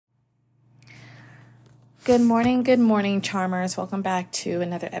good morning, charmers. Welcome back to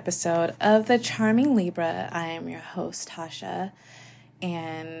another episode of The Charming Libra. I am your host, Tasha,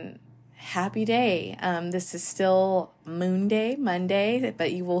 and happy day. This is still Moon Day, Monday,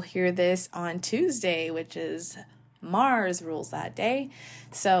 but you will hear this on Tuesday, which is Mars rules that day.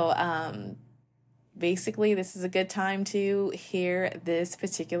 So, basically, this is a good time to hear this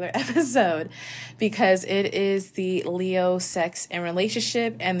particular episode because it is the Leo sex and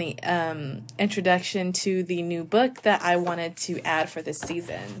relationship and the introduction to the new book that I wanted to add for this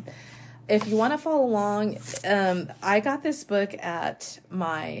season. If you want to follow along, I got this book at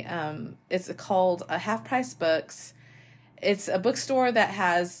my, it's called Half Price Books. It's a bookstore that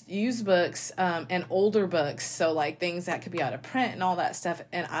has used books and older books, so like things that could be out of print and all that stuff,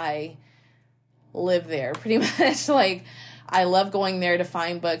 and I live there pretty much. Like, I love going there to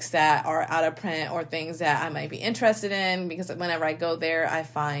find books that are out of print or things that I might be interested in, because whenever I go there, I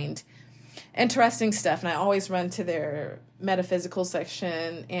find interesting stuff, and I always run to their metaphysical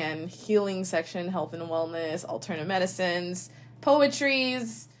section and healing section, health and wellness, alternative medicines,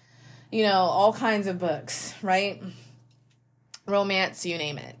 poetries, all kinds of books, right? Romance, you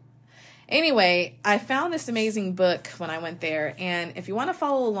name it. Anyway, I found this amazing book when I went there, and if you want to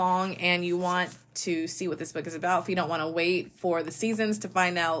follow along and you want to see what this book is about, if you don't want to wait for the seasons to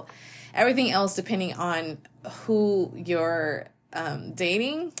find out everything else depending on who you're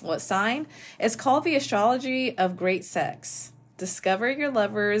dating, what sign, it's called The Astrology of Great Sex. Discover Your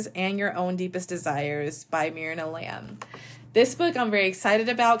Lovers and Your Own Deepest Desires by Myrna Lamb. This book I'm very excited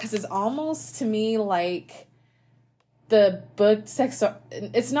about because it's almost to me like the book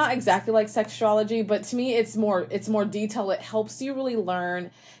it's not exactly like sexuology, but to me it's more detailed. It helps you really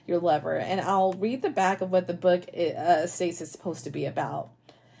learn your lover. And I'll read the back of what the book states it's supposed to be about.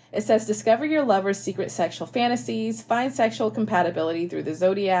 It says, discover your lover's secret sexual fantasies, find sexual compatibility through the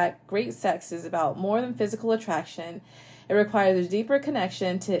zodiac. Great sex is about more than physical attraction. It requires a deeper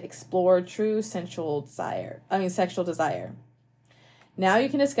connection to explore true sexual desire. Now you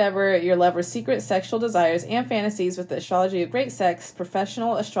can discover your lover's secret sexual desires and fantasies with the Astrology of Great Sex.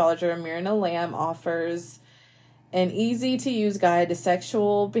 Professional astrologer Myrna Lamb offers an easy-to-use guide to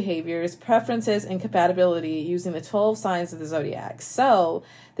sexual behaviors, preferences, and compatibility using the 12 signs of the zodiac. So,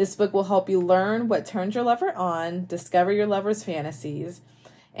 this book will help you learn what turns your lover on, discover your lover's fantasies,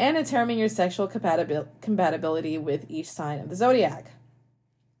 and determine your sexual compatibility with each sign of the zodiac.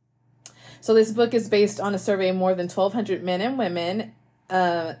 So, this book is based on a survey of more than 1,200 men and women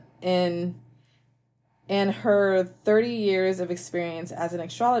in her 30 years of experience as an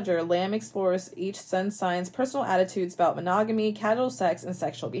astrologer. Lamb explores each sun sign's personal attitudes about monogamy, casual sex, and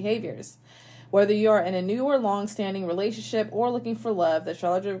sexual behaviors. Whether you are in a new or long-standing relationship or looking for love, the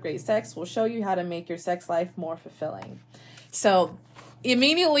Astrology of Great Sex will show you how to make your sex life more fulfilling. So,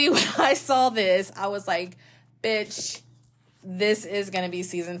 immediately when I saw this, I was like, bitch, this is going to be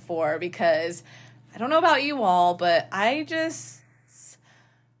season 4, because I don't know about you all, but I just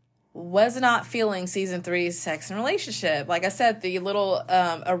was not feeling season 3's sex and relationship. Like I said, the little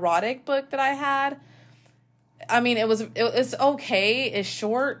erotic book that I had, I mean, it's okay. It's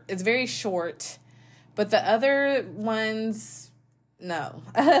short. It's very short. But the other ones, no.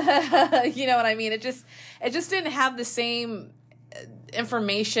 You know what I mean? It just didn't have the same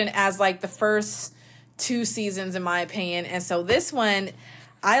information as like the first 2 seasons, in my opinion. And so this one,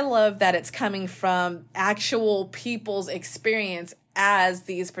 I love that it's coming from actual people's experience as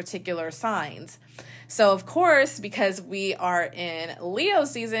these particular signs. So, of course, because we are in Leo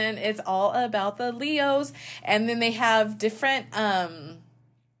season, it's all about the Leos. And then they have different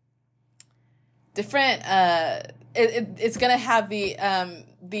it's going to have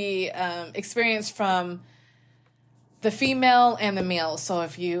the experience from the female and the male. So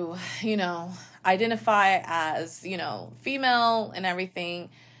if you identify as, female and everything,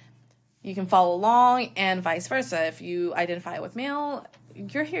 you can follow along, and vice versa. If you identify with male,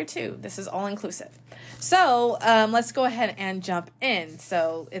 you're here too. This is all inclusive. So let's go ahead and jump in.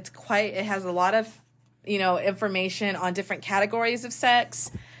 So it has a lot of, information on different categories of sex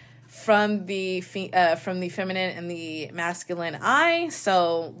from the feminine and the masculine eye.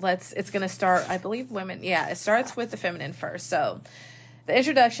 So it's going to start, I believe women. Yeah, it starts with the feminine first. So the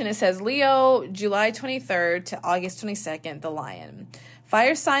introduction, it says Leo, July 23rd to August 22nd, the Lion.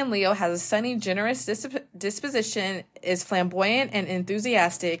 Fire sign Leo has a sunny, generous disposition, is flamboyant and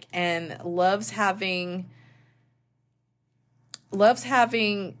enthusiastic, and loves having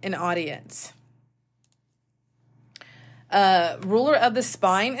an audience. Ruler of the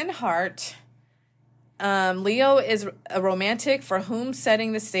spine and heart. Leo is a romantic for whom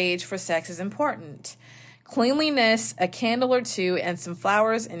setting the stage for sex is important. Cleanliness, a candle or two, and some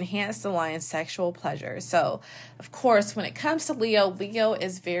flowers enhance the lion's sexual pleasure. So, of course, when it comes to Leo, Leo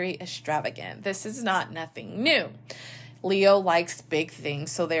is very extravagant. This is not nothing new. Leo likes big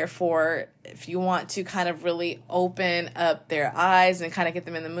things. So therefore, if you want to kind of really open up their eyes and kind of get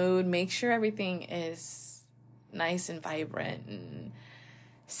them in the mood, make sure everything is nice and vibrant and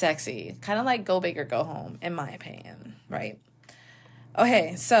sexy. Kind of like go big or go home, in my opinion, right?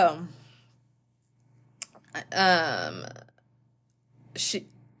 Okay, so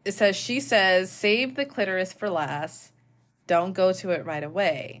she says, save the clitoris for last. Don't go to it right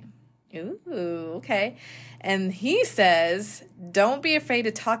away. Ooh, okay. And he says, don't be afraid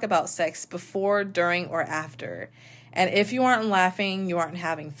to talk about sex before, during, or after. And if you aren't laughing, you aren't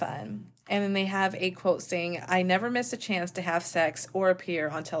having fun. And then they have a quote saying, I never miss a chance to have sex or appear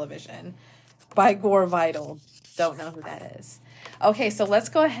on television, by Gore Vidal. Don't know who that is. Okay, so let's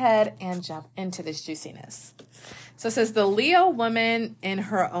go ahead and jump into this juiciness. So it says, the Leo woman in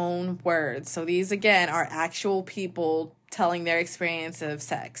her own words. So these, again, are actual people telling their experience of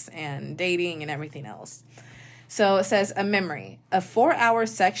sex and dating and everything else. So it says, a memory, a 4-hour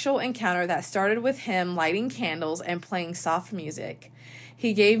sexual encounter that started with him lighting candles and playing soft music.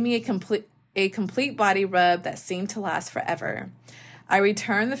 He gave me a complete body rub that seemed to last forever. I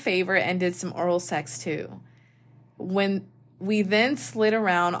returned the favor and did some oral sex too. When we then slid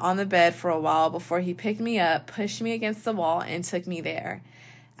around on the bed for a while before he picked me up, pushed me against the wall, and took me there.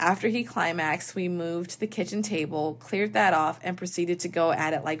 After he climaxed, we moved to the kitchen table, cleared that off, and proceeded to go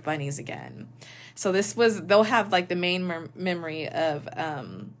at it like bunnies again. So they'll have like the main memory of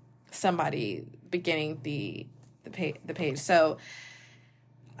somebody beginning the page. So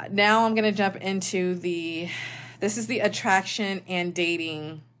now I'm going to jump into this is the attraction and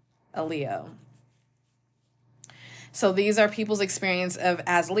dating a Leo. So these are people's experience of,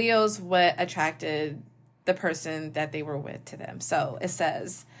 as Leos, what attracted the person that they were with to them. So it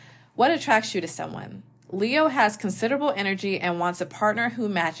says, what attracts you to someone? Leo has considerable energy and wants a partner who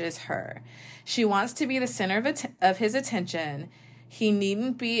matches her. She wants to be the center of his attention. He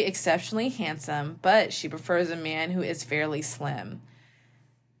needn't be exceptionally handsome, but she prefers a man who is fairly slim.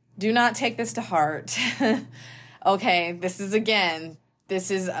 Do not take this to heart. Okay, this is,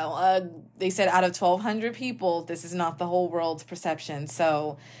 they said out of 1,200 people, this is not the whole world's perception.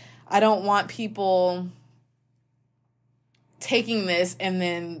 So I don't want people taking this and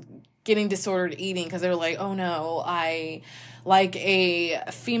then getting disordered eating because they're like, oh no, I like a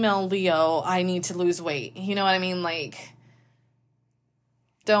female Leo, I need to lose weight. You know what I mean? Like,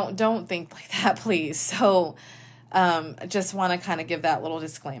 don't think like that, please. So just want to kind of give that little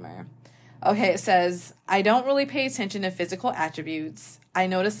disclaimer. Okay, it says, I don't really pay attention to physical attributes. I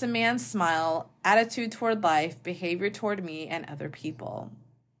notice a man's smile, attitude toward life, behavior toward me and other people.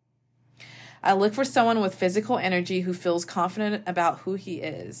 I look for someone with physical energy who feels confident about who he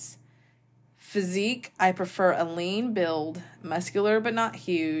is. Physique, I prefer a lean build, muscular but not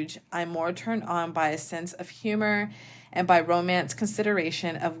huge. I'm more turned on by a sense of humor and by romance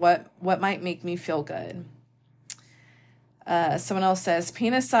consideration of what might make me feel good. Someone else says,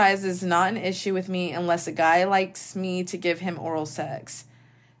 penis size is not an issue with me unless a guy likes me to give him oral sex.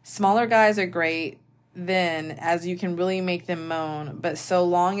 Smaller guys are great then, as you can really make them moan, but so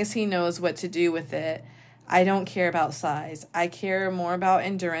long as he knows what to do with it, I don't care about size. I care more about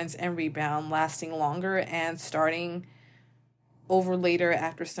endurance and rebound, lasting longer and starting over later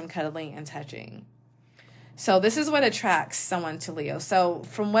after some cuddling and touching. So this is what attracts someone to Leo. So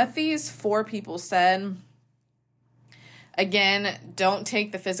from what these 4 people said, again, don't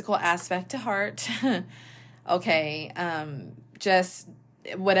take the physical aspect to heart. Okay, just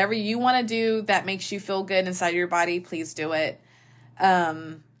whatever you want to do that makes you feel good inside your body, please do it.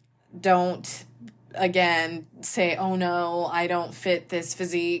 Don't, again, say, oh no, I don't fit this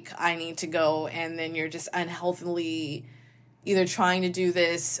physique, I need to go, and then you're just unhealthily either trying to do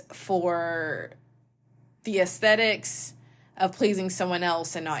this for the aesthetics of pleasing someone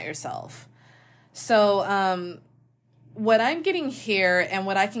else and not yourself. So, what I'm getting here and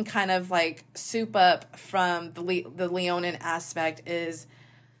what I can kind of like soup up from the Leonin aspect is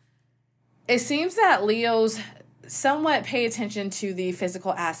it seems that Leos somewhat pay attention to the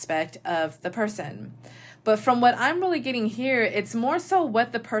physical aspect of the person. But from what I'm really getting here, it's more so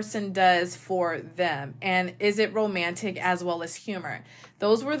what the person does for them. And is it romantic as well as humor?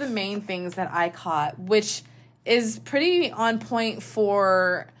 Those were the main things that I caught, which is pretty on point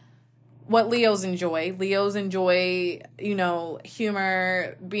for what Leos enjoy. Leos enjoy,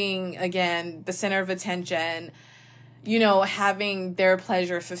 humor, being, again, the center of attention, having their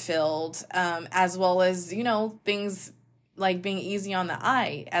pleasure fulfilled, as well as, things like being easy on the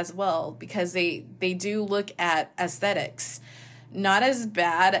eye as well, because they do look at aesthetics. Not as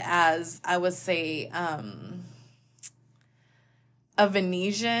bad as, I would say, a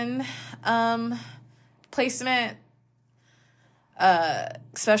Venetian placement.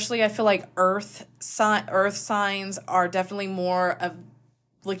 Especially I feel like earth signs are definitely more of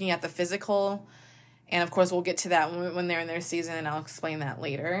looking at the physical. And of course we'll get to that when they're in their season, and I'll explain that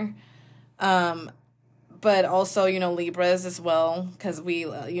later. But also, Libras as well, because we,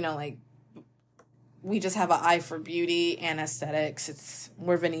 like, we just have an eye for beauty and aesthetics.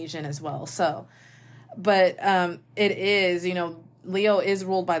 We're Venetian as well. So, but it is, Leo is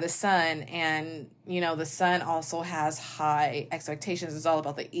ruled by the sun, and, the sun also has high expectations. It's all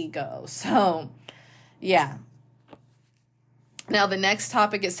about the ego. So, yeah. Now, the next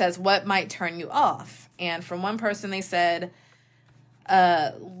topic, it says, what might turn you off? And from one person, they said,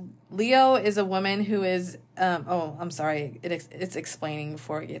 Leo is a woman who is, I'm sorry, it's explaining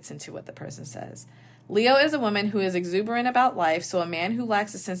before it gets into what the person says. Leo is a woman who is exuberant about life, so a man who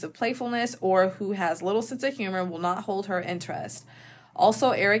lacks a sense of playfulness or who has little sense of humor will not hold her interest.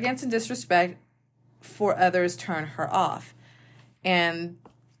 Also, arrogance and disrespect for others turn her off. And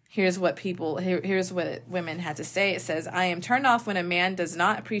here's what women had to say. It says, I am turned off when a man does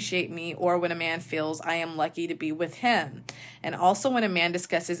not appreciate me, or when a man feels I am lucky to be with him. And also when a man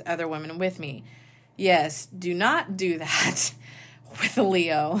discusses other women with me. Yes, do not do that with a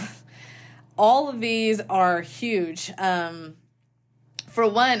Leo. All of these are huge. For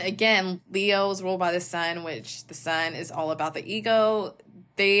one, again, Leo's ruled by the sun, which the sun is all about the ego.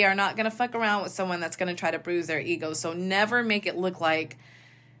 They are not going to fuck around with someone that's going to try to bruise their ego. So never make it look like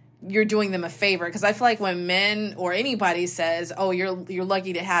you're doing them a favor. Because I feel like when men or anybody says, oh, you're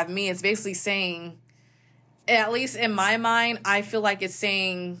lucky to have me, it's basically saying, at least in my mind, I feel like it's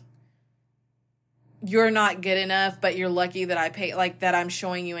saying you're not good enough, but you're lucky that I pay, like that I'm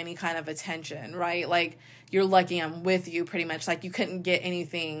showing you any kind of attention, right? Like, you're lucky I'm with you, pretty much. Like, you couldn't get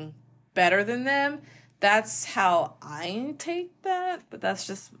anything better than them. That's how I take that, but that's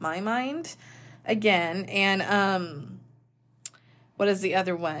just my mind again. And what is the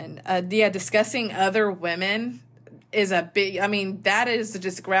other one? Discussing other women is a big, that is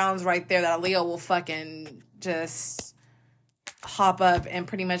just grounds right there that a Leo will fucking just hop up and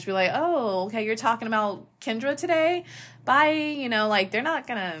pretty much be like, oh, okay, you're talking about Kendra today? Bye. Like, they're not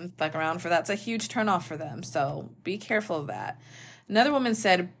gonna fuck around for that. It's a huge turnoff for them. So be careful of that. Another woman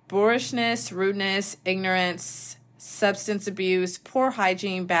said boorishness, rudeness, ignorance, substance abuse, poor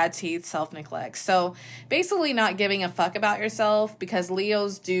hygiene, bad teeth, self-neglect. So basically not giving a fuck about yourself, because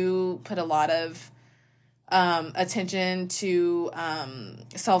Leos do put a lot of attention to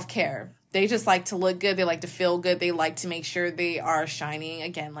self-care. They just like to look good. They like to feel good. They like to make sure they are shining,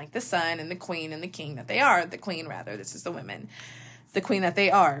 again, like the sun and the queen and the king that they are. The queen, rather. This is the women. The queen that they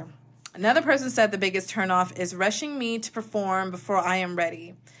are. Another person said the biggest turnoff is rushing me to perform before I am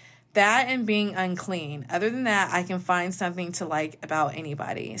ready. That and being unclean. Other than that, I can find something to like about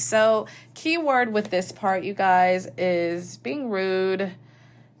anybody. So, key word with this part, you guys, is being rude.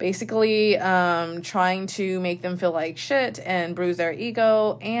 Basically, trying to make them feel like shit and bruise their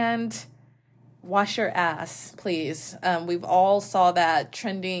ego, and wash your ass, please. We've all saw that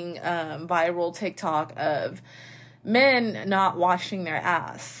trending viral TikTok of men not washing their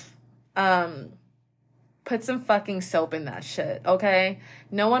ass. Put some fucking soap in that shit, okay?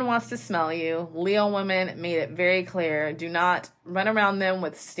 No one wants to smell you. Leo women made it very clear. Do not run around them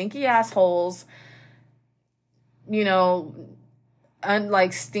with stinky assholes,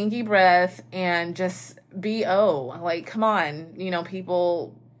 like stinky breath, and just BO. Like, come on,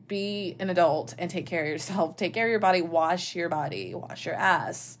 people, be an adult and take care of yourself. Take care of your body. Wash your body. Wash your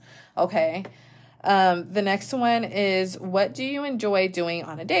ass. Okay. The next one is, what do you enjoy doing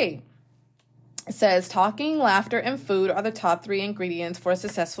on a date? It says, talking, laughter, and food are the top 3 ingredients for a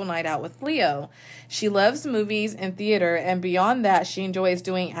successful night out with Leo. She loves movies and theater, and beyond that, she enjoys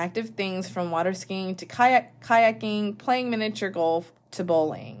doing active things from water skiing to kayaking, playing miniature golf to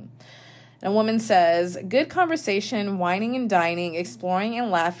bowling. And a woman says, good conversation, whining and dining, exploring and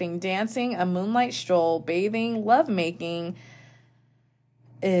laughing, dancing, a moonlight stroll, bathing, lovemaking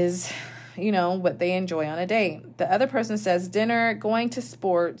is what they enjoy on a date. The other person says dinner, going to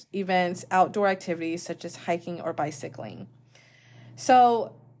sports, events, outdoor activities such as hiking or bicycling.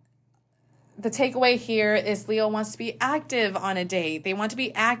 So the takeaway here is Leo wants to be active on a date. They want to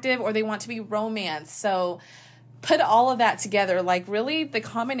be active, or they want to be romanced. So put all of that together. Like, really, the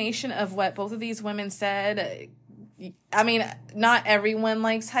combination of what both of these women said. Not everyone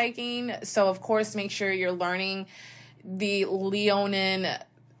likes hiking. So, of course, make sure you're learning the Leonin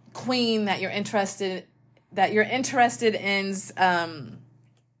queen that you're interested that you're interested in,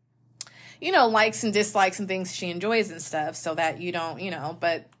 you know, likes and dislikes and things she enjoys and stuff, so that you don't, you know,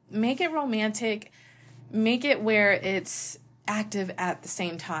 but make it romantic, make it where it's active at the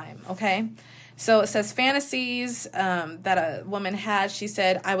same time, okay? So it says fantasies that a woman had. She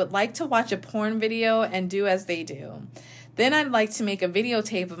said, I would like to watch a porn video and do as they do. Then I'd like to make a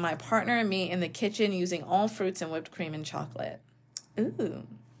videotape of my partner and me in the kitchen using all fruits and whipped cream and chocolate. Ooh.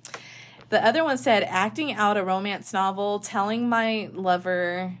 The other one said, acting out a romance novel, telling my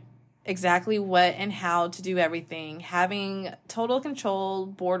lover exactly what and how to do everything, having total control,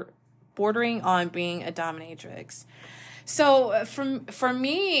 bordering on being a dominatrix. So for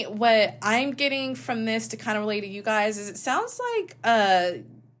me, what I'm getting from this to kind of relate to you guys is it sounds like,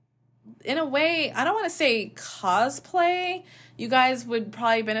 in a way, I don't want to say cosplay. You guys would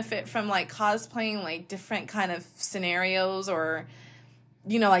probably benefit from like cosplaying like different kind of scenarios, or,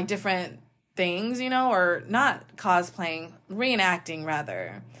 you know, like different things, you know, or not cosplaying, reenacting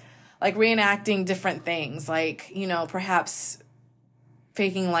rather. Like reenacting different things, like, you know, perhaps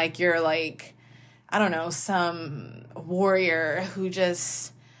faking like you're like, I don't know, some warrior who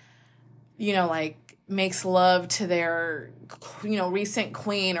just, you know, like makes love to their, you know, recent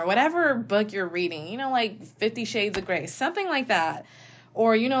queen, or whatever book you're reading, you know, like 50 Shades of Grey, something like that.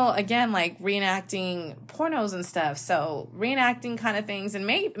 Or, you know, again, like reenacting pornos and stuff. So reenacting kind of things, and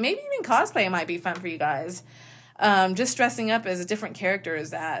maybe even cosplay might be fun for you guys. Just dressing up as different characters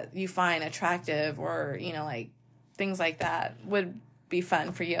that you find attractive, or, you know, like things like that would be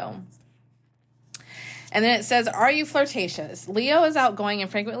fun for you. And then it says, are you flirtatious? Leo is outgoing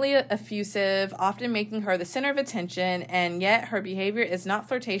and frequently effusive, often making her the center of attention, and yet her behavior is not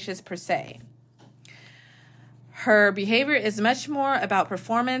flirtatious per se. Her behavior is much more about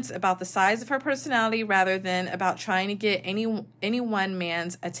performance, about the size of her personality, rather than about trying to get any one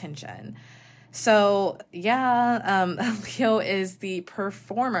man's attention. So, yeah, Leo is the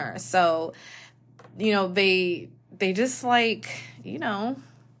performer. So, you know, they just like, you know,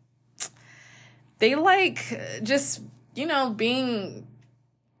 they like just, you know, being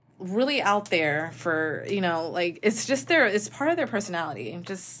really out there for, you know, like, it's just it's part of their personality.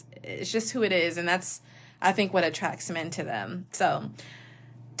 It's just who it is. And that's, I think, what attracts men to them. So,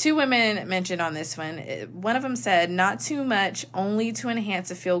 2 women mentioned on this one. One of them said, not too much, only to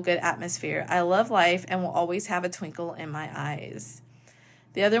enhance a feel-good atmosphere. I love life and will always have a twinkle in my eyes.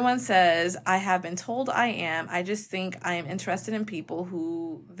 The other one says, I have been told I am. I just think I am interested in people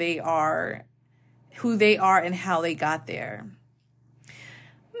who they are and how they got there.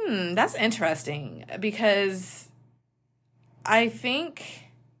 That's interesting, because I think...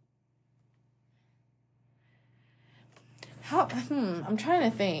 I'm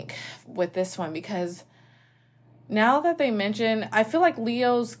trying to think with this one, because now that they mention, I feel like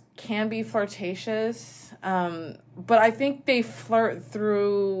Leos can be flirtatious, but I think they flirt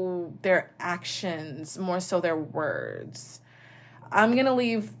through their actions more so their words. I'm going to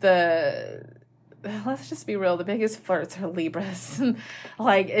leave let's just be real, the biggest flirts are Libras.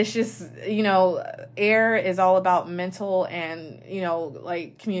 Like, it's just, you know, air is all about mental and, you know,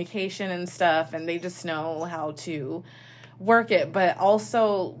 like communication and stuff, and they just know how to work it. But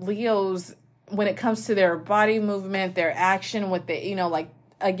also Leos, when it comes to their body movement, their action with the, you know, like,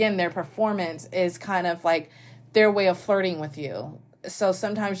 again, their performance is kind of like their way of flirting with you. So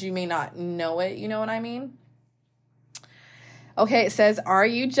sometimes you may not know it, you know what I mean? Okay, it says, are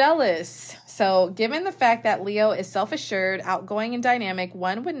you jealous? So given the fact that Leo is self-assured, outgoing, and dynamic,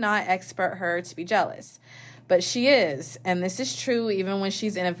 one would not expect her to be jealous. But she is, and this is true even when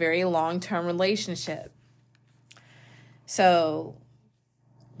she's in a very long-term relationship. So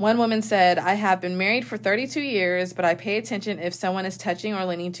one woman said, I have been married for 32 years, but I pay attention if someone is touching or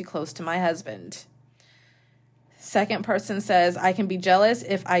leaning too close to my husband. Second person says, I can be jealous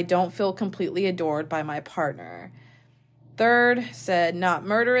if I don't feel completely adored by my partner. Third said, not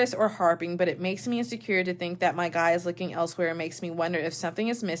murderous or harping, but it makes me insecure to think that my guy is looking elsewhere and makes me wonder if something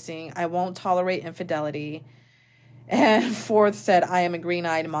is missing. I won't tolerate infidelity. And fourth said, I am a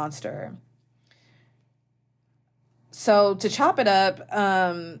green-eyed monster. So to chop it up,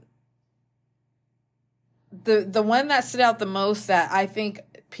 the one that stood out the most that I think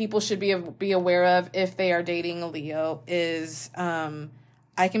people should be aware of if they are dating a Leo is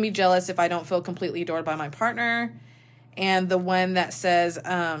I can be jealous if I don't feel completely adored by my partner. And the one that says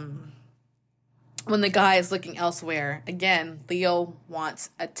when the guy is looking elsewhere, again, Leo wants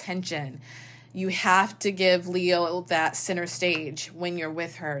attention. You have to give Leo that center stage when you're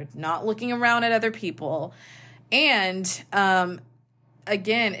with her, not looking around at other people. And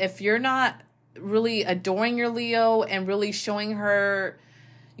again, if you're not really adoring your Leo and really showing her,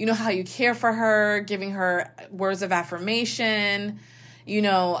 how you care for her, giving her words of affirmation,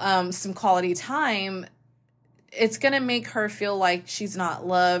 some quality time, it's going to make her feel like she's not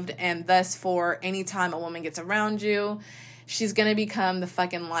loved. And thus, for any time a woman gets around you, she's going to become the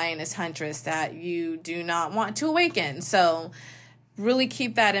fucking lioness huntress that you do not want to awaken. So really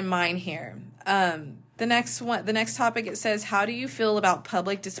keep that in mind here. The next topic, it says, how do you feel about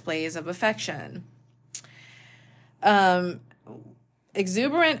public displays of affection?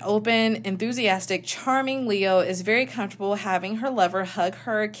 Exuberant, open, enthusiastic, charming Leo is very comfortable having her lover hug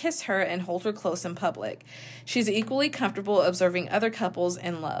her, kiss her, and hold her close in public. She's equally comfortable observing other couples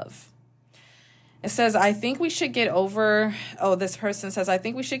in love. It says, this person says, I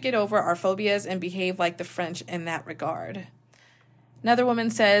think we should get over our phobias and behave like the French in that regard. Another woman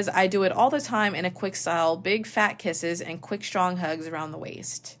says, I do it all the time in a quick style, big fat kisses and quick strong hugs around the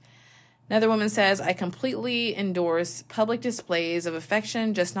waist. Another woman says, I completely endorse public displays of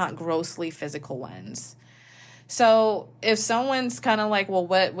affection, just not grossly physical ones. So if someone's kind of like, well,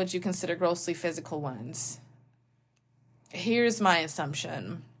 what would you consider grossly physical ones? Here's my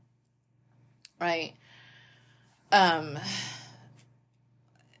assumption, right?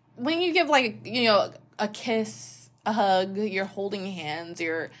 When you give a kiss, a hug, you're holding hands,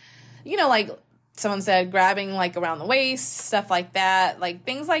 you're, like someone said, grabbing like around the waist, stuff like that, like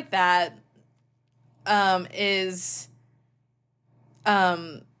things like that, it's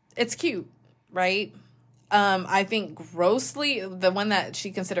cute, right? I think grossly, the one that she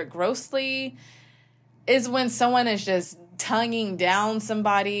considered grossly is when someone is just tonguing down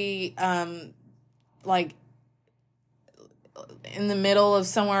somebody, like in the middle of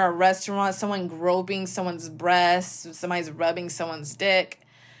somewhere, a restaurant, someone groping someone's breast, somebody's rubbing someone's dick,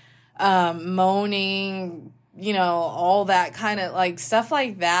 moaning, all that kind of like stuff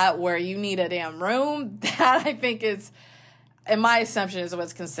like that where you need a damn room. That I think is, and my assumption is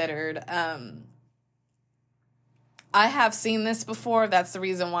what's considered. I have seen this before. That's the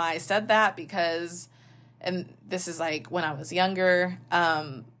reason why I said that, because, and this is like when I was younger,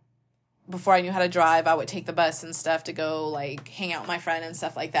 before I knew how to drive, I would take the bus and stuff to go like hang out with my friend and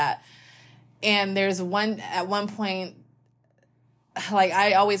stuff like that. And at one point, like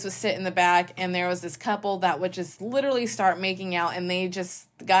I always would sit in the back, and there was this couple that would just literally start making out, and the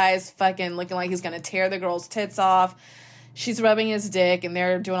guy's fucking looking like he's going to tear the girl's tits off. She's rubbing his dick, and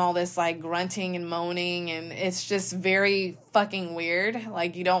they're doing all this like grunting and moaning, and it's just very fucking weird.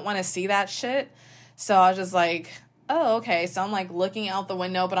 Like, you don't want to see that shit. So I was just like, oh, okay. So I'm like looking out the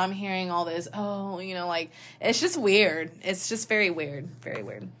window, but I'm hearing all this, like it's just weird. It's just very weird. Very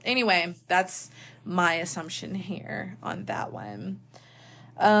weird. Anyway, that's my assumption here on that one.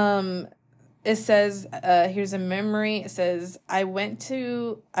 It says, here's a memory. It says, I went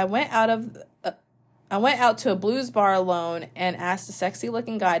out to a blues bar alone and asked a sexy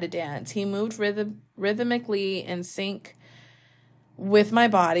looking guy to dance. He moved rhythmically in sync with my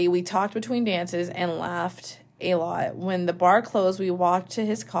body. We talked between dances and laughed a lot. When the bar closed, we walked to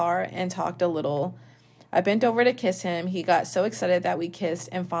his car and talked a little. I bent over to kiss him. He got so excited that we kissed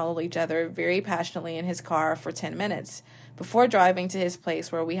and followed each other very passionately in his car for 10 minutes before driving to his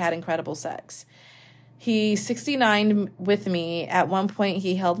place, where we had incredible sex. He 69'd with me. At one point,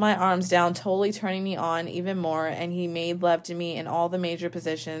 he held my arms down, totally turning me on even more, and he made love to me in all the major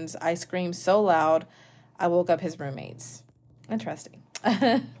positions. I screamed so loud, I woke up his roommates. Interesting.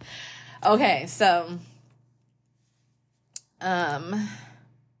 Okay, so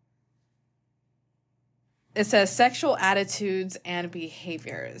it says sexual attitudes and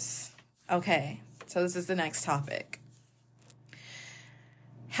behaviors. Okay, so this is the next topic.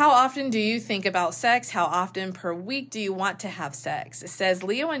 How often do you think about sex? How often per week do you want to have sex? It says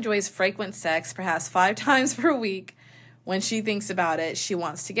Leo enjoys frequent sex, perhaps 5 times per week. When she thinks about it, she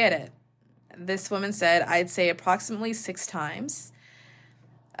wants to get it. This woman said, I'd say approximately 6 times.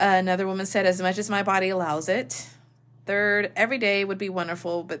 Another woman said, as much as my body allows it. Third, every day would be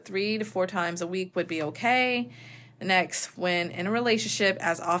wonderful, but 3 to 4 times a week would be okay. Next, when in a relationship,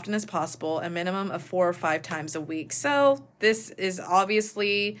 as often as possible, a minimum of 4 or 5 times a week. So this is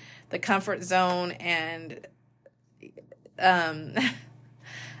obviously the comfort zone, and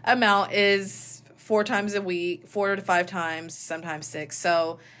amount is 4 times a week, 4 to 5 times, sometimes 6.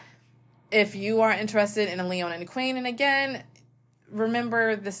 So if you are interested in a Leo and a Queen, and again,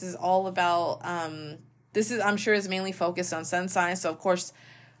 remember this is all about, I'm sure is mainly focused on sun signs. So of course,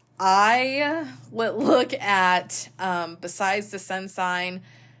 I would look at, besides the sun sign,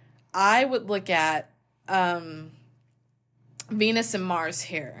 I would look at Venus and Mars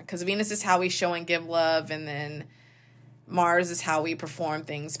here, because Venus is how we show and give love, and then Mars is how we perform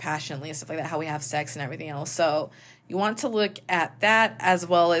things passionately and stuff like that, how we have sex and everything else. So you want to look at that, as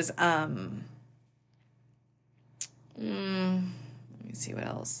well as, let me see what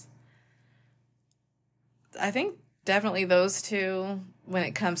else. I think definitely those two when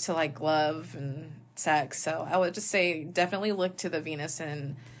it comes to like love and sex. So I would just say definitely look to the Venus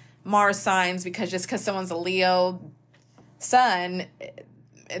and Mars signs, because just because someone's a Leo sun,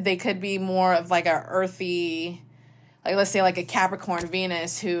 they could be more of like a earthy, like let's say like a Capricorn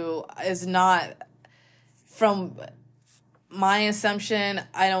Venus, who is not, from my assumption,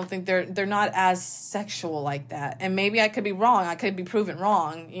 I don't think they're not as sexual like that. And maybe I could be wrong. I could be proven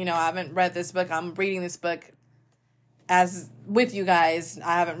wrong. You know, I haven't read this book. I'm reading this book as with you guys.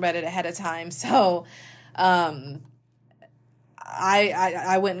 I haven't read it ahead of time. So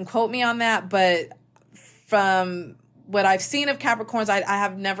I wouldn't quote me on that, but from what I've seen of Capricorns, I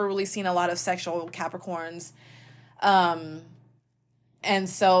have never really seen a lot of sexual Capricorns. And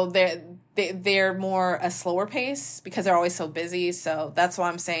so they're more a slower pace because they're always so busy. So that's why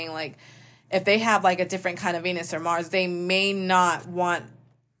I'm saying, like, if they have like a different kind of Venus or Mars, they may not want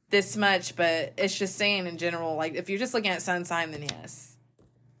this much, but it's just saying in general, like if you're just looking at sun sign, then yes,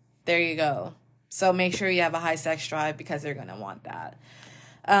 there you go. So make sure you have a high sex drive, because they're going to want that.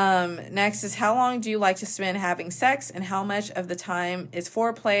 Next is, how long do you like to spend having sex, and how much of the time is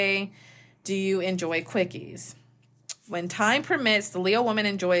foreplay? Do you enjoy quickies? When time permits, the Leo woman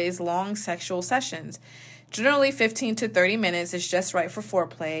enjoys long sexual sessions. Generally 15 to 30 minutes is just right for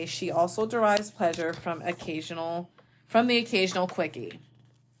foreplay. She also derives pleasure from the occasional quickie.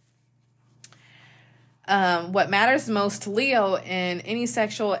 What matters most to Leo in any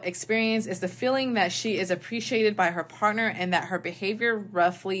sexual experience is the feeling that she is appreciated by her partner and that her behavior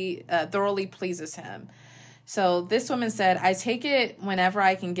thoroughly pleases him. So this woman said, I take it whenever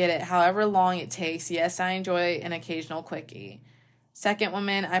I can get it, however long it takes. Yes, I enjoy an occasional quickie. Second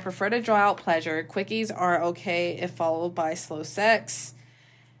woman, I prefer to draw out pleasure. Quickies are okay if followed by slow sex.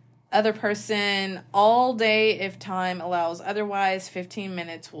 Other person, all day if time allows otherwise. 15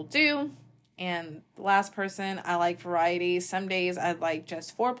 minutes will do. And the last person, I like variety. Some days I'd like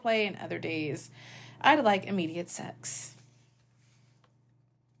just foreplay, and other days I'd like immediate sex.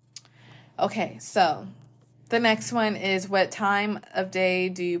 Okay, so the next one is, what time of day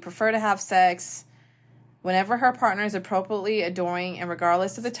do you prefer to have sex? Whenever her partner is appropriately adoring and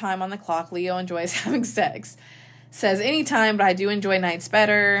regardless of the time on the clock, Leo enjoys having sex. Says anytime, but I do enjoy nights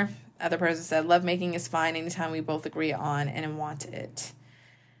better. Other person said lovemaking is fine anytime we both agree on and want it.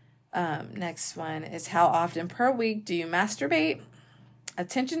 Next one is, how often per week do you masturbate?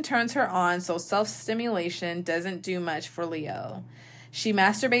 Attention turns her on, so self-stimulation doesn't do much for Leo. She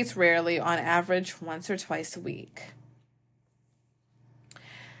masturbates rarely, on average once or twice a week.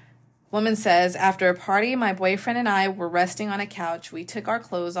 Woman says, after a party, my boyfriend and I were resting on a couch. We took our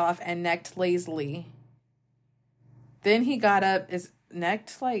clothes off and necked lazily. Then he got up. Is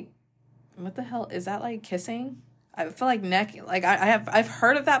necked like, what the hell? Is that like kissing? I feel like neck, like I've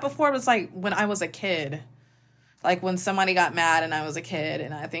heard of that before, but it's like when I was a kid. Like when somebody got mad and I was a kid,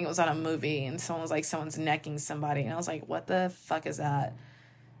 and I think it was on a movie, and someone was like, someone's necking somebody, and I was like, what the fuck is that?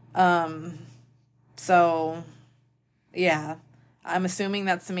 So yeah, I'm assuming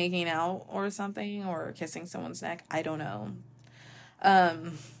that's making out or something, or kissing someone's neck. I don't know.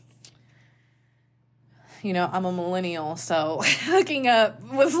 You know, I'm a millennial, so hooking up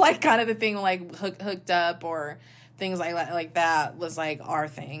was like kind of the thing, like hooked up or things like that was like our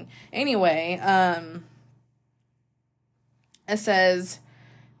thing. Anyway, it says,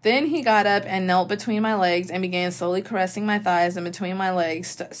 then he got up and knelt between my legs and began slowly caressing my thighs and between my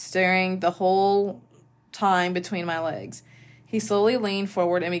legs, staring the whole time between my legs. He slowly leaned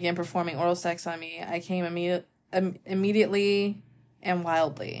forward and began performing oral sex on me. I came immediately and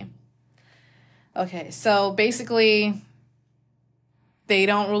wildly. Okay, so basically, they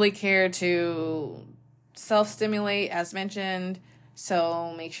don't really care to self-stimulate, as mentioned,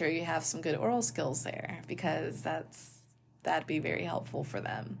 so make sure you have some good oral skills there, because that'd be very helpful for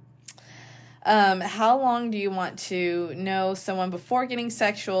them. How long do you want to know someone before getting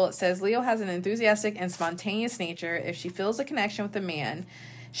sexual? It says, Leo has an enthusiastic and spontaneous nature. If she feels a connection with a man,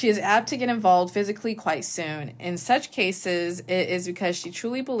 she is apt to get involved physically quite soon. In such cases, it is because she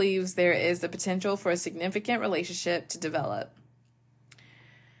truly believes there is the potential for a significant relationship to develop.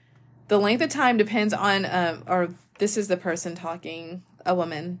 The length of time depends on, or this is the person talking, a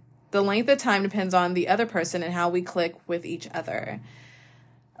woman. The length of time depends on the other person and how we click with each other.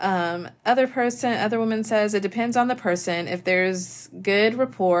 Other woman says, it depends on the person. If there's good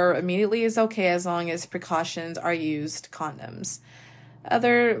rapport, immediately is okay as long as precautions are used, condoms.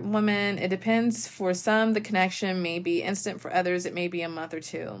 Other women, it depends. For some, the connection may be instant. For others, it may be a month or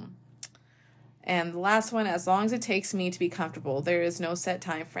two. And the last one, as long as it takes me to be comfortable, there is no set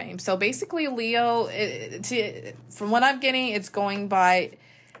time frame. So basically, Leo, from what I'm getting, it's going by,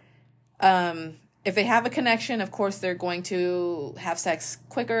 if they have a connection, of course, they're going to have sex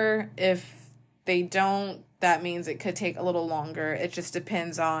quicker. If they don't, that means it could take a little longer. It just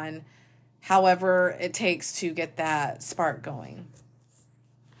depends on however it takes to get that spark going.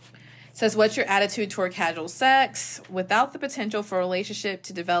 It says, what's your attitude toward casual sex? Without the potential for a relationship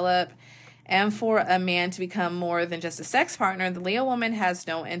to develop and for a man to become more than just a sex partner, the Leo woman has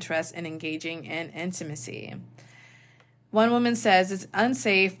no interest in engaging in intimacy. One woman says, it's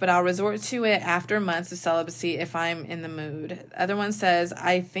unsafe, but I'll resort to it after months of celibacy if I'm in the mood. The other one says,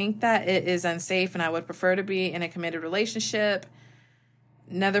 I think that it is unsafe and I would prefer to be in a committed relationship.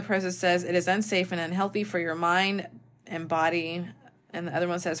 Another person says, it is unsafe and unhealthy for your mind and body. And the other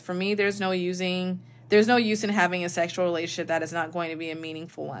one says, for me, there's no use in having a sexual relationship that is not going to be a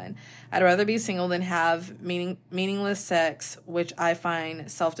meaningful one. I'd rather be single than have meaningless sex, which I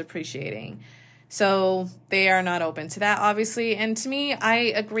find self-depreciating. So they are not open to that, obviously. And to me, I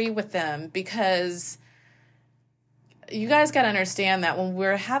agree with them, because you guys got to understand that when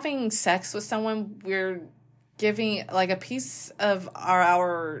we're having sex with someone, we're giving like a piece of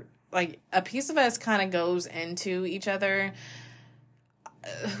our like a piece of us kind of goes into each other.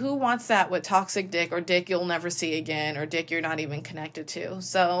 Who wants that with toxic dick, or dick you'll never see again, or dick you're not even connected to?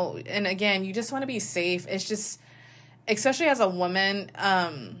 So, and again, you just want to be safe. It's just, especially as a woman,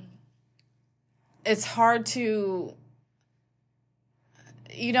 it's hard to,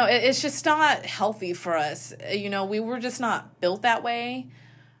 it's just not healthy for us. We were just not built that way.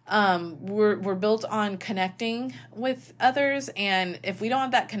 We're built on connecting with others, and if we don't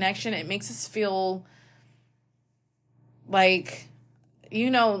have that connection, it makes us feel like,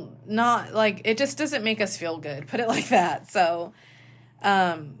 not like, it just doesn't make us feel good. Put it like that. So,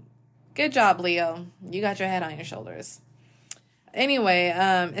 good job, Leo. You got your head on your shoulders. Anyway,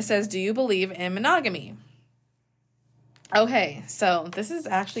 it says, do you believe in monogamy? Okay, so this is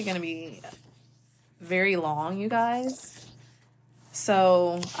actually going to be very long, you guys.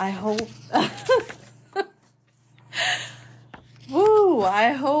 So I hope, I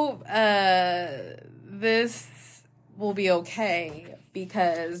hope this will be okay,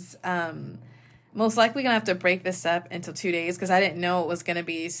 because most likely gonna have to break this up into 2 days, because I didn't know it was gonna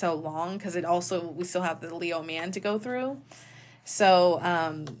be so long, because we still have the Leo man to go through. So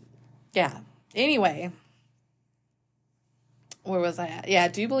yeah, anyway, where was I at? Yeah,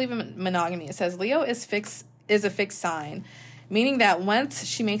 do you believe in monogamy? It says Leo is a fixed sign, meaning that once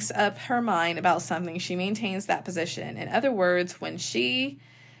she makes up her mind about something, she maintains that position. In other words, when she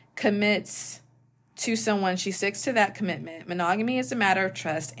commits to someone, she sticks to that commitment. Monogamy is a matter of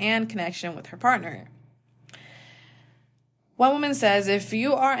trust and connection with her partner. One woman says, if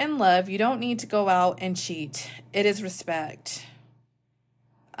you are in love, you don't need to go out and cheat. It is respect.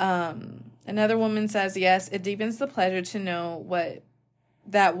 Another woman says, yes, it deepens the pleasure to know what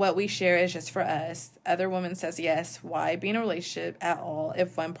we share is just for us. Other woman says, yes, why be in a relationship at all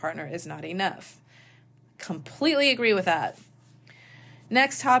if one partner is not enough? Completely agree with that.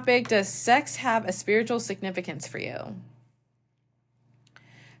 Next topic, does sex have a spiritual significance for you?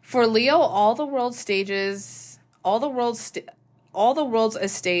 For Leo, all the world's a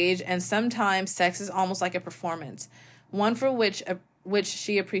stage, and sometimes sex is almost like a performance, one for which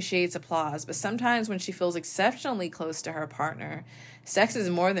she appreciates applause. But sometimes when she feels exceptionally close to her partner, sex is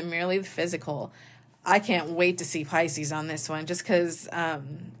more than merely the physical. I can't wait to see Pisces on this one, just because,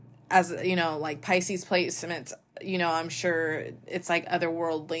 as like Pisces placements, I'm sure it's like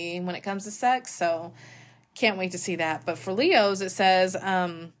otherworldly when it comes to sex. So can't wait to see that. But for Leos, it says,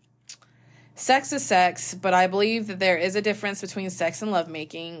 sex is sex, but I believe that there is a difference between sex and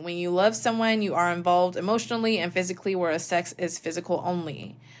lovemaking. When you love someone, you are involved emotionally and physically, whereas sex is physical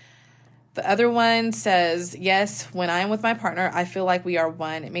only. The other one says, yes, when I am with my partner, I feel like we are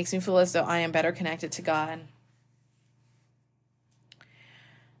one. It makes me feel as though I am better connected to God.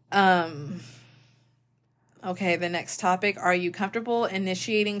 Okay, the next topic, are you comfortable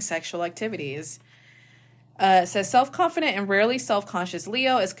initiating sexual activities? It says, self-confident and rarely self-conscious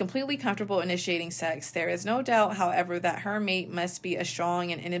Leo is completely comfortable initiating sex. There is no doubt, however, that her mate must be a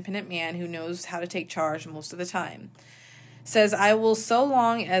strong and independent man who knows how to take charge most of the time. It says, I will, so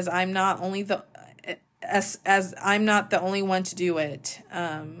long as I'm not the only one to do it.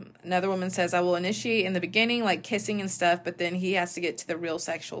 Another woman says, I will initiate in the beginning, like kissing and stuff, but then he has to get to the real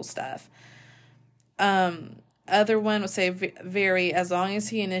sexual stuff. Other one would say, vary, as long as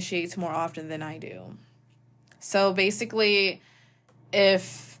he initiates more often than I do. So basically,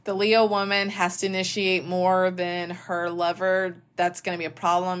 if the Leo woman has to initiate more than her lover, that's going to be a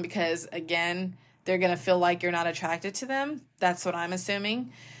problem because, again, they're going to feel like you're not attracted to them. That's what I'm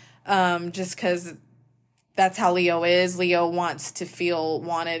assuming. Just because that's how Leo is. Leo wants to feel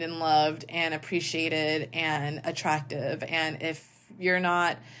wanted and loved and appreciated and attractive. And if you're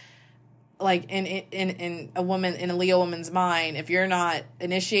not, like, in a woman, in a Leo woman's mind, if you're not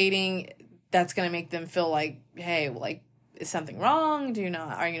initiating, that's going to make them feel like, hey, like, is something wrong?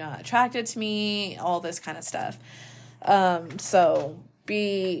 Are you not attracted to me? All this kind of stuff. So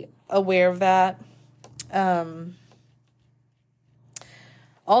be aware of that.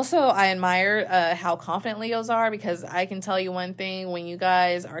 Also, I admire how confident Leos are, because I can tell you one thing: when you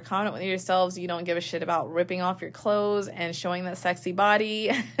guys are confident with yourselves, you don't give a shit about ripping off your clothes and showing that sexy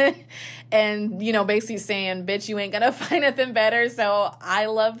body and, you know, basically saying, bitch, you ain't gonna find nothing better. So I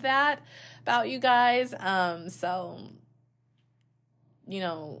love that about you guys. So, you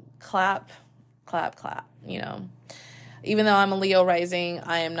know, clap, you know. Even though I'm a Leo rising,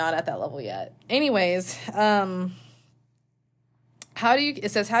 I am not at that level yet. Anyways,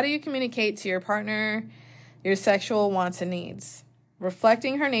 it says, how do you communicate to your partner your sexual wants and needs?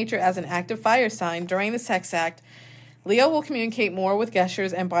 Reflecting her nature as an active fire sign during the sex act, Leo will communicate more with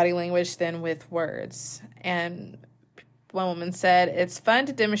gestures and body language than with words. And one woman said, it's fun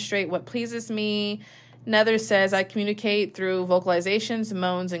to demonstrate what pleases me. Another says, I communicate through vocalizations,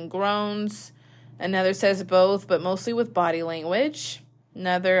 moans, and groans. Another says both, but mostly with body language.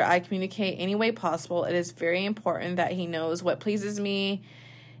 Another, I communicate any way possible. It is very important that he knows what pleases me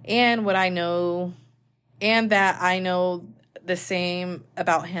and what I know, and that I know the same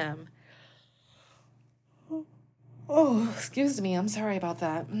about him. Oh, excuse me. I'm sorry about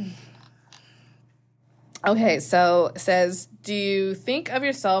that. Okay, so it says, do you think of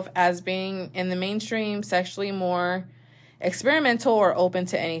yourself as being in the mainstream, sexually more experimental, or open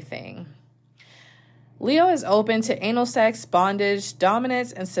to anything? Leo is open to anal sex, bondage,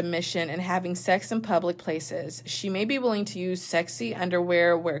 dominance, and submission, and having sex in public places. She may be willing to use sexy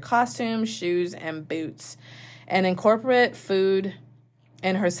underwear, wear costumes, shoes, and boots, and incorporate food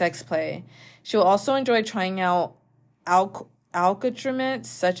in her sex play. She will also enjoy trying out accoutrements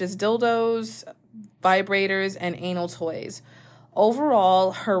such as dildos, vibrators, and anal toys.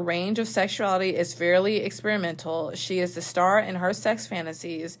 Overall, her range of sexuality is fairly experimental. She is the star in her sex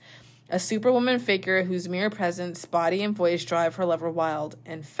fantasies, a superwoman figure whose mere presence, body, and voice drive her lover wild.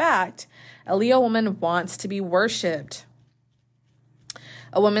 In fact, a Leo woman wants to be worshipped.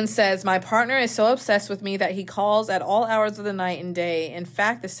 A woman says, my partner is so obsessed with me that he calls at all hours of the night and day. In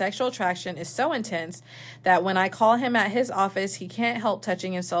fact, the sexual attraction is so intense that when I call him at his office, he can't help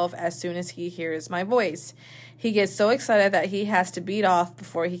touching himself as soon as he hears my voice. He gets so excited that he has to beat off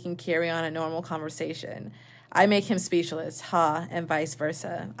before he can carry on a normal conversation. I make him speechless, and vice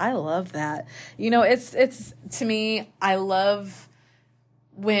versa. I love that. You know, it's to me, I love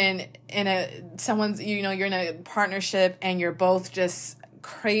when you're in a partnership and you're both just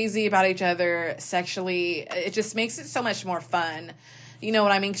crazy about each other sexually. It just makes it so much more fun. You know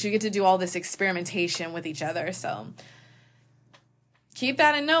what I mean? Because you get to do all this experimentation with each other. So keep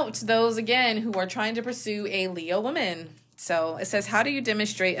that in note to those, again, who are trying to pursue a Leo woman. So it says, how do you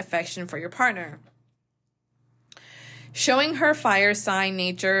demonstrate affection for your partner? Showing her fire sign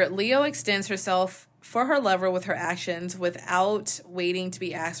nature, Leo extends herself for her lover with her actions without waiting to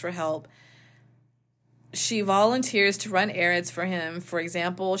be asked for help. She volunteers to run errands for him. For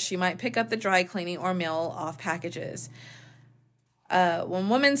example, she might pick up the dry cleaning or mail off packages. One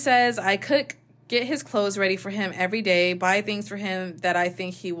woman says, I cook, get his clothes ready for him every day, buy things for him that I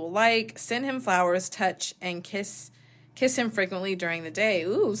think he will like, send him flowers, touch, and kiss him frequently during the day.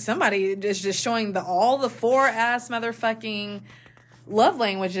 Ooh, somebody is just showing all the 4-ass motherfucking love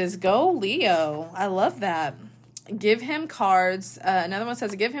languages. Go Leo. I love that. Give him cards. Another one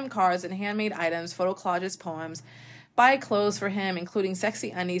says, give him cards and handmade items, photo collages, poems. Buy clothes for him, including sexy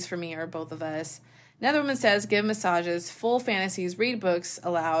undies for me or both of us. Another woman says, give massages, full fantasies, read books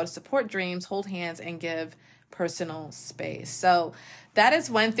aloud, support dreams, hold hands, and give personal space. So that is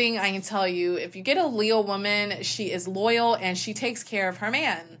one thing I can tell you. If you get a Leo woman, she is loyal and she takes care of her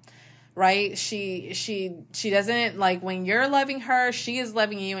man, right? She doesn't, like, when you're loving her, she is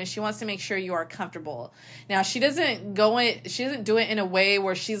loving you, and she wants to make sure you are comfortable. Now, she doesn't do it in a way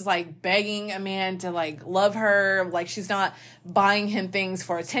where she's like begging a man to like love her. Like, she's not buying him things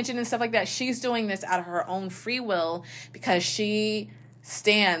for attention and stuff like that. She's doing this out of her own free will because she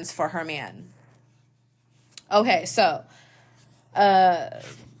stands for her man. Okay, so let's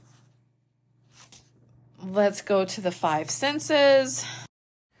go to the 5 senses.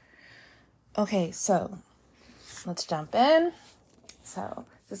 Okay, so let's jump in. So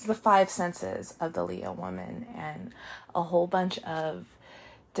this is the 5 senses of the Leo woman and a whole bunch of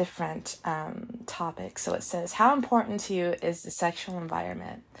different topics. So it says, how important to you is the sexual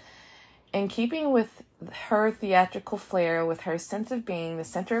environment? In keeping with her theatrical flair, with her sense of being the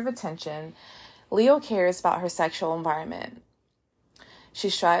center of attention, Leo cares about her sexual environment. She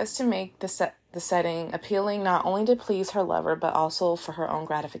strives to make the setting appealing not only to please her lover, but also for her own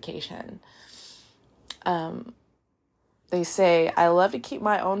gratification. They say, I love to keep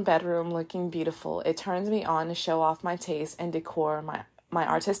my own bedroom looking beautiful. It turns me on to show off my taste and decor, my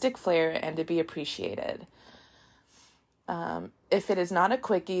artistic flair, and to be appreciated. If it is not a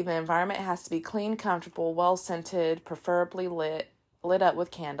quickie, the environment has to be clean, comfortable, well-scented, preferably lit up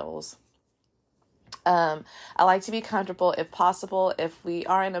with candles. I like to be comfortable if possible. If we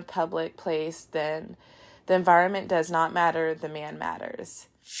are in a public place, then the environment does not matter. The man matters.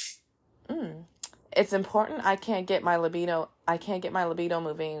 It's important. I can't get my libido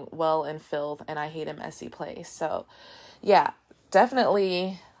moving well in filth, and I hate a messy place. So, yeah,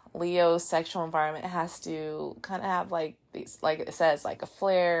 definitely Leo's sexual environment has to kind of have like these, like it says, like a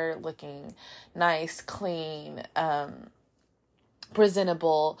flair, looking nice, clean,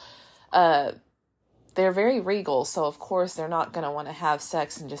 presentable. They're very regal, so of course they're not going to want to have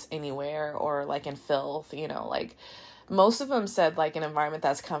sex in just anywhere or like in filth, like most of them said like an environment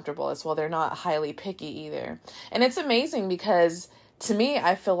that's comfortable as well. They're not highly picky either. And it's amazing because to me,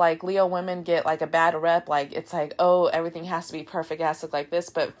 I feel like Leo women get like a bad rep. Like it's like, oh, everything has to be perfect, it has to look like this.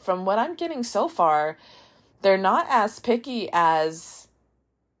 But from what I'm getting so far, they're not as picky as,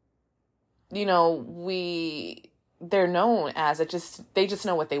 they're known as. They just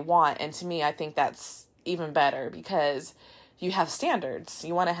know what they want. And to me, I think that's even better because you have standards.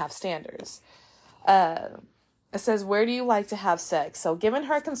 You want to have standards. It says, where do you like to have sex? So given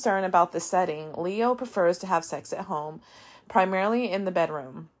her concern about the setting, Leo prefers to have sex at home, primarily in the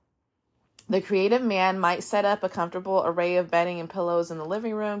bedroom. The creative man might set up a comfortable array of bedding and pillows in the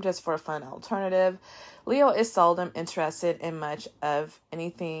living room just for a fun alternative. Leo is seldom interested in much of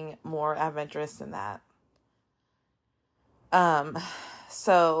anything more adventurous than that.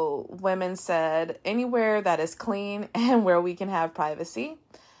 So women said, anywhere that is clean and where we can have privacy.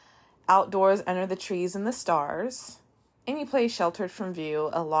 Outdoors under the trees and the stars. Any place sheltered from view,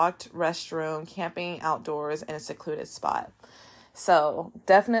 a locked restroom, camping outdoors, and a secluded spot. So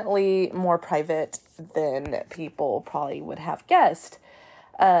definitely more private than people probably would have guessed.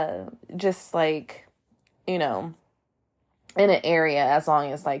 Just like, in an area, as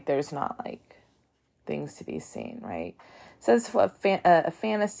long as like there's not like things to be seen, right? It says a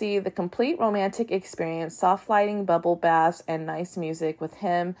fantasy, the complete romantic experience, soft lighting, bubble baths, and nice music with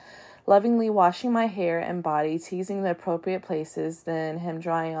him lovingly washing my hair and body, teasing the appropriate places, then him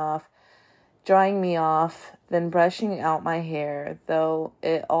drying me off, then brushing out my hair. Though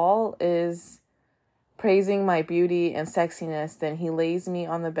it all is praising my beauty and sexiness, then he lays me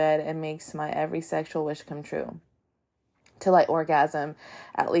on the bed and makes my every sexual wish come true. Till I orgasm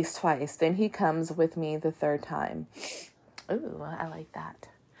at least twice. Then he comes with me the third time. Ooh, I like that.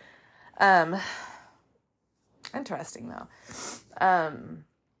 Interesting though.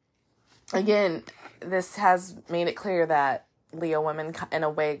 Again, this has made it clear that Leo women, in a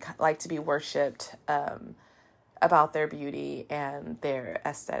way, like to be worshipped about their beauty and their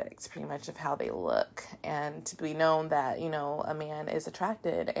aesthetics, pretty much of how they look, and to be known that, a man is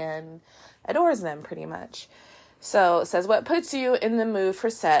attracted and adores them, pretty much. So it says, what puts you in the mood for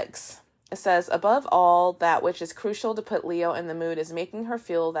sex? It says, above all, that which is crucial to put Leo in the mood is making her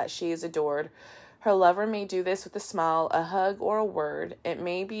feel that she is adored. Her lover may do this with a smile, a hug, or a word. It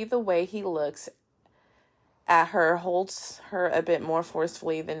may be the way he looks at her, holds her a bit more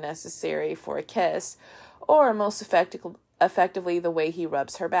forcefully than necessary for a kiss, or most effectively the way he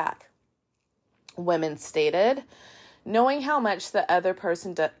rubs her back. Women stated, knowing how much the other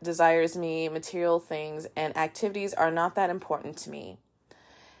person desires me, material things and activities are not that important to me.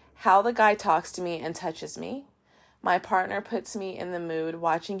 How the guy talks to me and touches me. My partner puts me in the mood.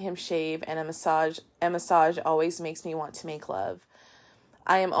 Watching him shave and a massage always makes me want to make love.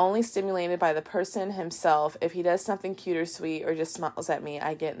 I am only stimulated by the person himself. If he does something cute or sweet or just smiles at me,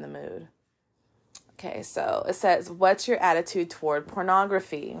 I get in the mood. Okay, so it says, what's your attitude toward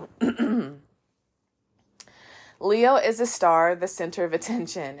pornography? Leo is a star, the center of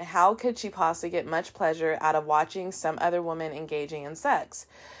attention. How could she possibly get much pleasure out of watching some other woman engaging in sex?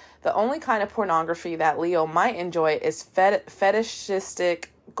 The only kind of pornography that Leo might enjoy is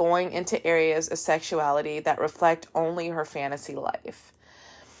fetishistic, going into areas of sexuality that reflect only her fantasy life.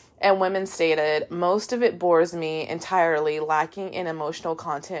 And women stated, most of it bores me entirely, lacking in emotional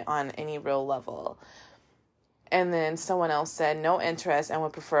content on any real level. And then someone else said, no interest and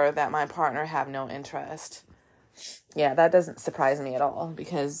would prefer that my partner have no interest. Yeah, that doesn't surprise me at all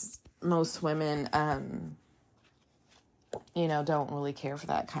because most women, don't really care for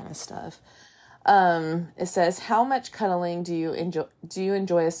that kind of stuff. It says, how much cuddling do you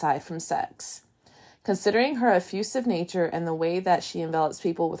enjoy aside from sex? Considering her effusive nature and the way that she envelops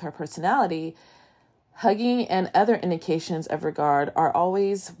people with her personality, hugging and other indications of regard are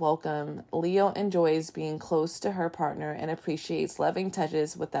always welcome. Leo enjoys being close to her partner and appreciates loving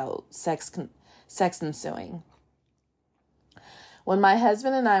touches without sex ensuing. When my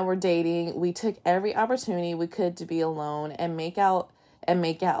husband and I were dating, we took every opportunity we could to be alone and make out.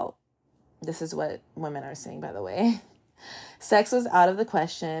 This is what women are saying, by the way. Sex was out of the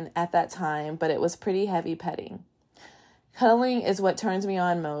question at that time, but it was pretty heavy petting. Cuddling is what turns me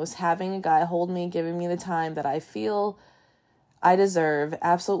on most. Having a guy hold me, giving me the time that I feel I deserve.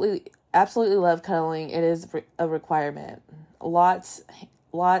 Absolutely love cuddling. It is a requirement. Lots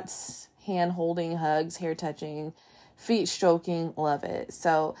hand holding, hugs, hair touching, feet stroking. Love it.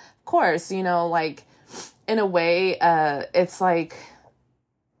 So, of course, in a way, it's like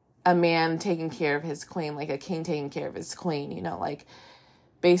a man taking care of his queen, like a king taking care of his queen,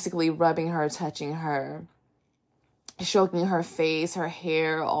 basically rubbing her, touching her, stroking her face, her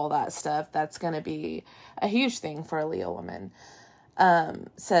hair, all that stuff. That's going to be a huge thing for a Leo woman.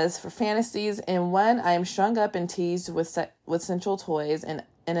 Says, for fantasies, in one, I am strung up and teased with sensual toys, and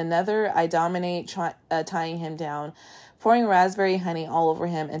in another, I dominate tying him down, pouring raspberry honey all over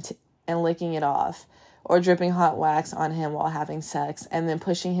him and licking it off, or dripping hot wax on him while having sex, and then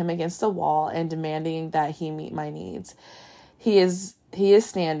pushing him against the wall and demanding that he meet my needs. He is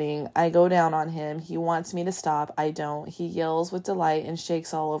standing. I go down on him. He wants me to stop. I don't. He yells with delight and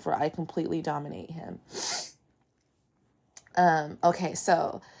shakes all over. I completely dominate him. Okay,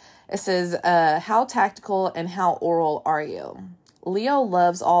 so it says, how tactical and how oral are you? Leo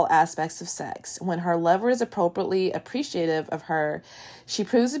loves all aspects of sex. When her lover is appropriately appreciative of her, she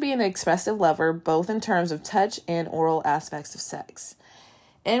proves to be an expressive lover, both in terms of touch and oral aspects of sex.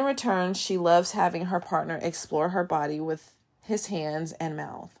 In return, she loves having her partner explore her body with his hands and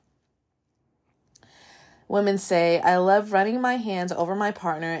mouth. Women say, I love running my hands over my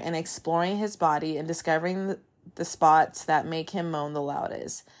partner and exploring his body and discovering the spots that make him moan the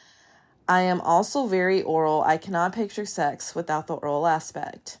loudest. I am also very oral. I cannot picture sex without the oral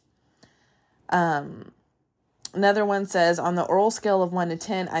aspect. Another one says, on the oral scale of 1 to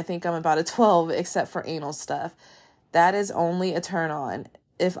 10, I think I'm about a 12, except for anal stuff. That is only a turn on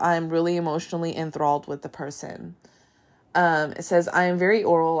if I'm really emotionally enthralled with the person. It says, I am very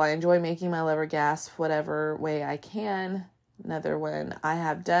oral. I enjoy making my lover gasp whatever way I can. Another one, I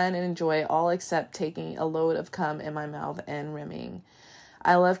have done and enjoy all except taking a load of cum in my mouth and rimming.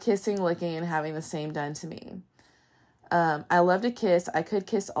 I love kissing, licking, and having the same done to me. I love to kiss. I could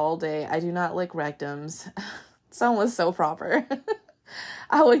kiss all day. I do not lick rectums. Someone was so proper.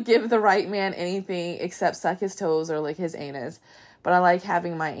 I would give the right man anything except suck his toes or lick his anus, but I like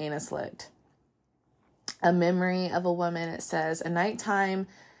having my anus licked. A memory of a woman, it says, at nighttime,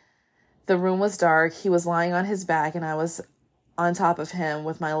 the room was dark. He was lying on his back, and I was on top of him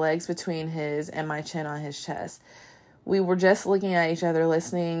with my legs between his and my chin on his chest. We were just looking at each other,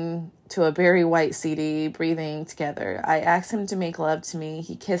 listening to a Barry White CD, breathing together. I asked him to make love to me.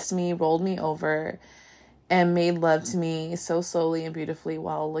 He kissed me, rolled me over, and made love to me so slowly and beautifully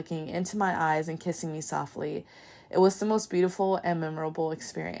while looking into my eyes and kissing me softly. It was the most beautiful and memorable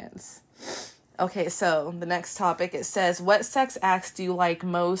experience. Okay, so the next topic, it says, what sex acts do you like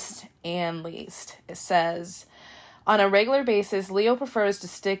most and least? It says, on a regular basis, Leo prefers to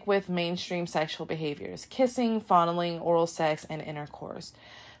stick with mainstream sexual behaviors, kissing, fondling, oral sex, and intercourse.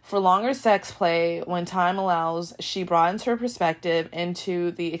 For longer sex play, when time allows, she broadens her perspective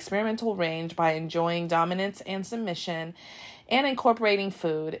into the experimental range by enjoying dominance and submission and incorporating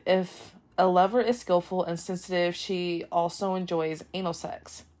food. If a lover is skillful and sensitive, she also enjoys anal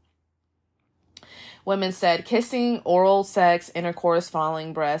sex. Women said kissing, oral sex, intercourse,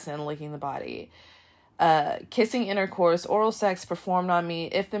 fondling, breasts, and licking the body. Kissing, intercourse, oral sex performed on me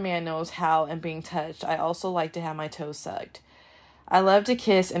if the man knows how and being touched. I also like to have my toes sucked. I love to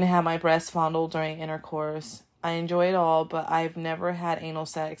kiss and have my breasts fondled during intercourse. I enjoy it all, but I've never had anal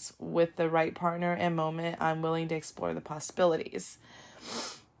sex. With the right partner and moment, I'm willing to explore the possibilities.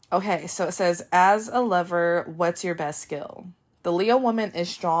 Okay, so it says, as a lover, what's your best skill? The Leo woman is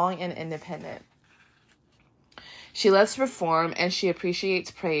strong and independent. She loves to perform and she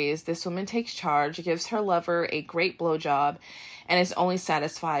appreciates praise. This woman takes charge, gives her lover a great blowjob, and is only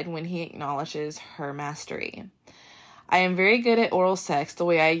satisfied when he acknowledges her mastery. I am very good at oral sex the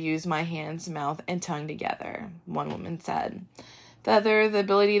way I use my hands, mouth, and tongue together, one woman said. The other, the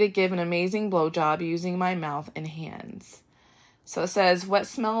ability to give an amazing blowjob using my mouth and hands. So it says, what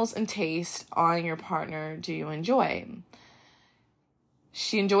smells and tastes on your partner do you enjoy?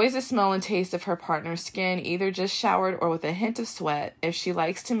 She enjoys the smell and taste of her partner's skin, either just showered or with a hint of sweat, if she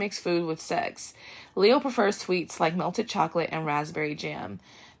likes to mix food with sex. Leo prefers sweets like melted chocolate and raspberry jam.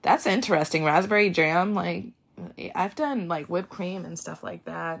 That's interesting. Raspberry jam, like, I've done like whipped cream and stuff like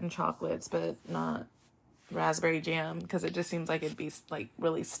that and chocolates, but not raspberry jam because it just seems like it'd be like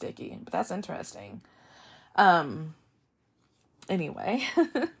really sticky. But that's interesting. Anyway,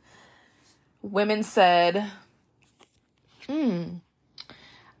 women said,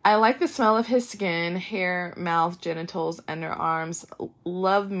 I like the smell of his skin, hair, mouth, genitals, underarms,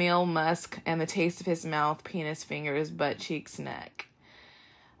 love male musk, and the taste of his mouth, penis, fingers, butt cheeks, neck.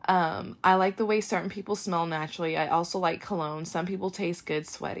 I like the way certain people smell naturally. I also like cologne. Some people taste good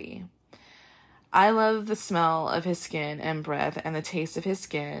sweaty. I love the smell of his skin and breath and the taste of his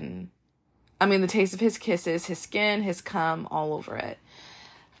skin. The taste of his kisses, his skin, his cum, all over it.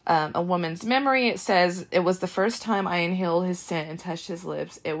 A woman's memory, it says, it was the first time I inhaled his scent and touched his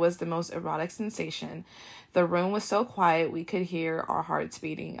lips. It was the most erotic sensation. The room was so quiet we could hear our hearts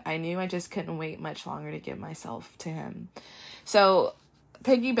beating. I knew I just couldn't wait much longer to give myself to him. So,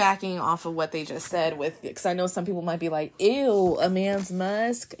 piggybacking off of what they just said because I know some people might be like, ew, a man's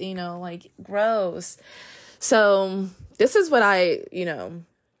musk, like gross. So this is what I,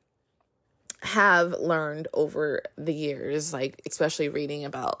 have learned over the years, like especially reading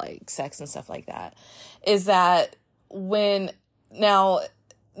about like sex and stuff like that, is that now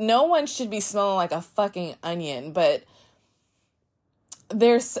no one should be smelling like a fucking onion, but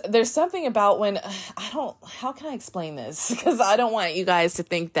there's something about when how can I explain this? Because I don't want you guys to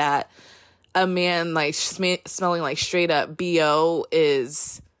think that a man like smelling like straight up BO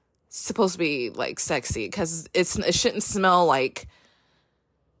is supposed to be like sexy, because it shouldn't smell like,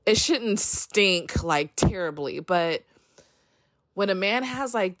 it shouldn't stink like terribly. But when a man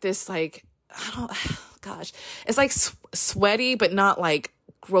has like this, like, it's like sweaty, but not like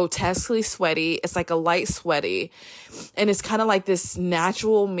grotesquely sweaty. It's like a light sweaty, and it's kind of like this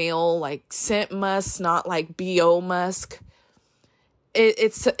natural male like scent musk, not like BO musk.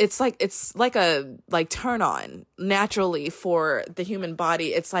 It's like a like turn on naturally for the human body.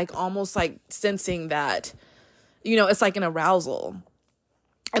 It's like almost like sensing that, it's like an arousal.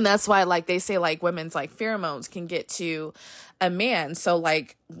 And that's why, like, they say, like, women's, like, pheromones can get to a man. So,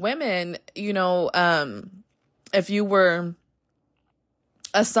 like, women, if you were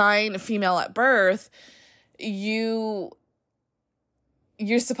assigned female at birth, you're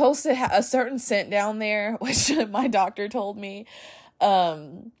supposed to have a certain scent down there, which my doctor told me,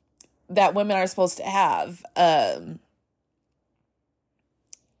 that women are supposed to have. And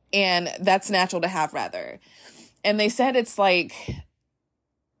that's natural to have, rather. And they said it's, like,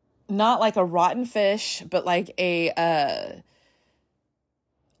 not like a rotten fish, but like a,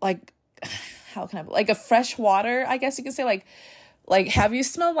 like a fresh water, I guess you could say, like, have you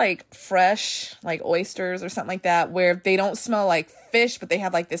smelled like fresh, like oysters or something like that, where they don't smell like fish, but they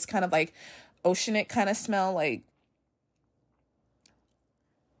have like this kind of like oceanic kind of smell? Like,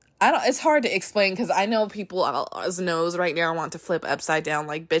 it's hard to explain, because I know people's nose right now want to flip upside down,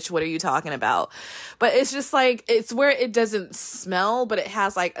 like, bitch, what are you talking about? But it's just like, it's where it doesn't smell, but it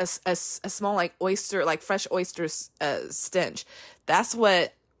has like a small like oyster, like fresh oyster stench. That's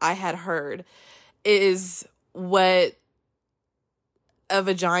what I had heard is what a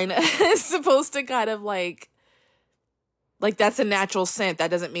vagina is supposed to kind of like that's a natural scent. That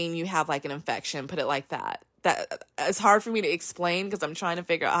doesn't mean you have like an infection, put it like that. That it's hard for me to explain, because I'm trying to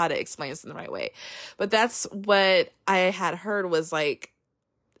figure out how to explain this in the right way. But that's what I had heard, was like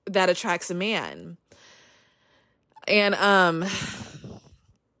that attracts a man. And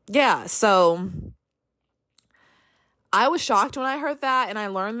yeah, so I was shocked when I heard that and I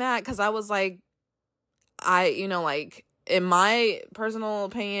learned that, because I was like, like, in my personal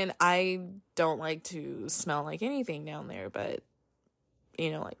opinion, I don't like to smell like anything down there, but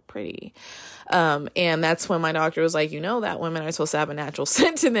like pretty. And that's when my doctor was like, that women are supposed to have a natural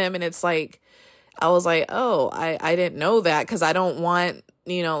scent to them. And it's like, I was like, oh, I didn't know that, because I don't want,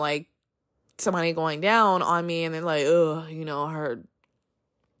 like somebody going down on me and then like, oh,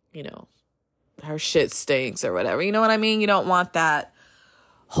 her shit stinks or whatever. You know what I mean? You don't want that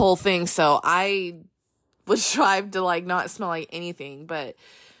whole thing. So I would strive to like not smell like anything. But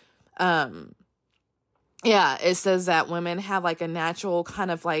yeah, it says that women have like a natural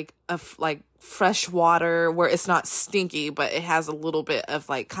kind of like fresh water where it's not stinky, but it has a little bit of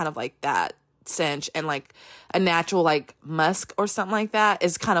like kind of like that stench and like a natural like musk or something like that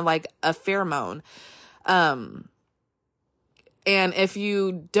is kind of like a pheromone. And if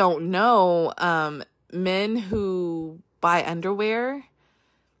you don't know, men who buy underwear,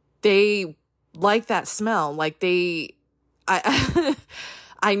 they like that smell. Like I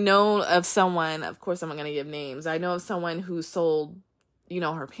I know of someone, of course I'm not going to give names. I know of someone who sold,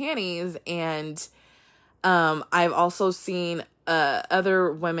 her panties, and I've also seen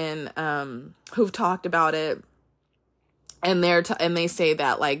other women who've talked about it, and and they say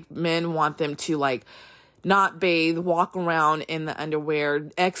that like men want them to like not bathe, walk around in the underwear,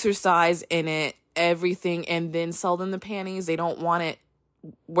 exercise in it, everything, and then sell them the panties. They don't want it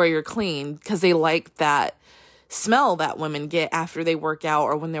where you're clean because they like that smell that women get after they work out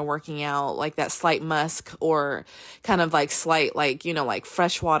or when they're working out, like that slight musk or kind of like slight, like, like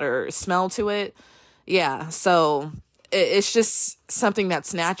freshwater smell to it. Yeah. So it's just something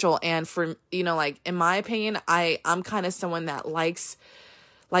that's natural. And for, like in my opinion, I'm kind of someone that likes,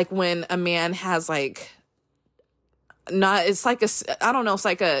 like when a man has like, it's like I don't know,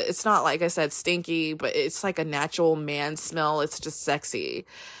 it's not like I said stinky, but it's like a natural man smell. It's just sexy.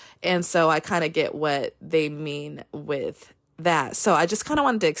 And so I kind of get what they mean with that. So I just kind of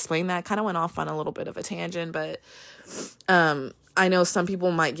wanted to explain that. Kind of went off on a little bit of a tangent, but I know some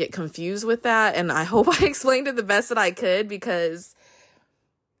people might get confused with that. And I hope I explained it the best that I could, because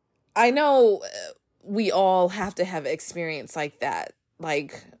I know we all have to have experience like that.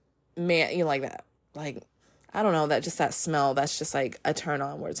 Like, man, like that. Like, I don't know, that smell, that's just like a turn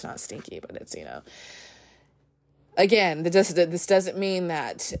on where it's not stinky, but it's, again, this doesn't mean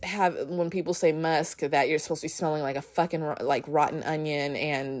that when people say musk that you're supposed to be smelling like a fucking like rotten onion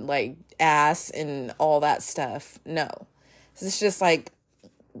and like ass and all that stuff. No, it's just like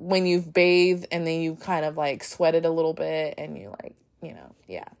when you've bathed and then you kind of like sweated a little bit and you like,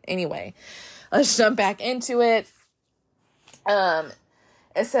 yeah. Anyway, let's jump back into it.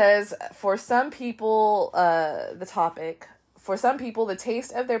 It says, for some people, the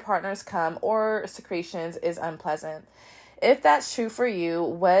taste of their partner's cum or secretions is unpleasant. If that's true for you,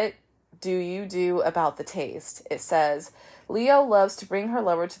 what do you do about the taste? It says, Leo loves to bring her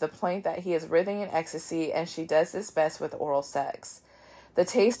lover to the point that he is writhing in ecstasy, and she does this best with oral sex. The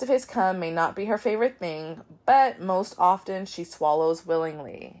taste of his cum may not be her favorite thing, but most often she swallows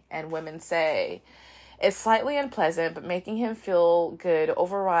willingly. And women say, it's slightly unpleasant, but making him feel good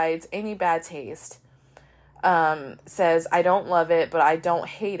overrides any bad taste. Says, I don't love it, but I don't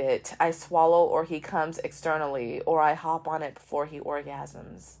hate it. I swallow or he comes externally, or I hop on it before he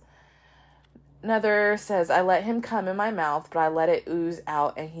orgasms. Another says, I let him come in my mouth, but I let it ooze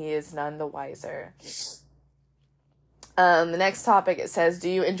out and he is none the wiser. The next topic, it says, do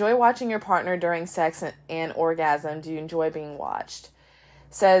you enjoy watching your partner during sex and orgasm? Do you enjoy being watched?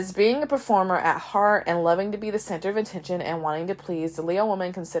 Says, being a performer at heart and loving to be the center of attention and wanting to please, the Leo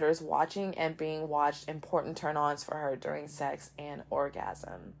woman considers watching and being watched important turn-ons for her during sex and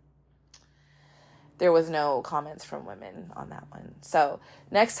orgasm. There was no comments from women on that one. So,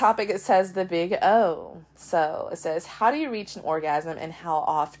 next topic, it says the big O. So, it says, how do you reach an orgasm and how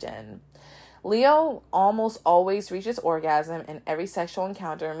often? Leo almost always reaches orgasm in every sexual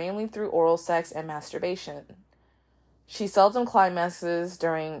encounter, mainly through oral sex and masturbation. She seldom climaxes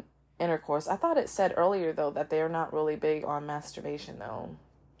during intercourse. I thought it said earlier, though, that they're not really big on masturbation, though.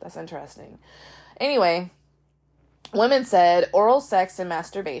 That's interesting. Anyway, women said, oral sex and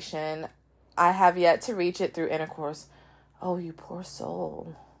masturbation. I have yet to reach it through intercourse. Oh, you poor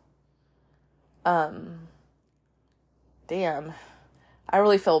soul. Damn. I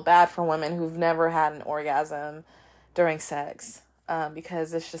really feel bad for women who've never had an orgasm during sex.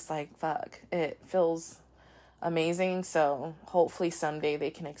 Because it's just like, fuck. It feels amazing. So hopefully someday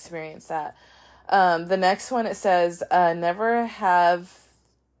they can experience that. The next one, it says, never have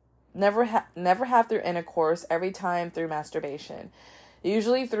through intercourse, every time through masturbation.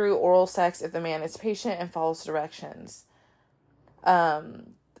 Usually through oral sex if the man is patient and follows directions.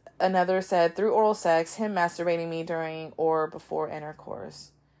 Another said, through oral sex, him masturbating me during or before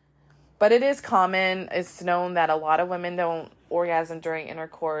intercourse. But it is common, it's known that a lot of women don't orgasm during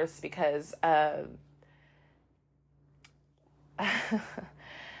intercourse because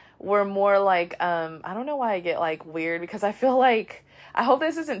we're more like, I don't know why I get like weird, because I feel like, I hope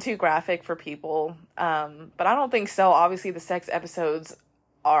this isn't too graphic for people, but I don't think so. Obviously the sex episodes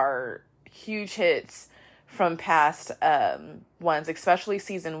are huge hits from past ones, especially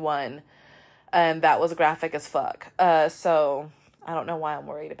season 1, that was graphic as fuck. So I don't know why I'm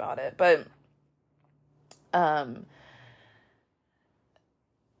worried about it, but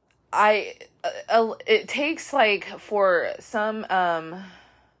it takes like for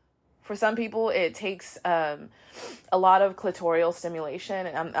for some people, it takes a lot of clitoral stimulation.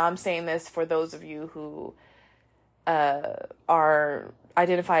 And I'm saying this for those of you who are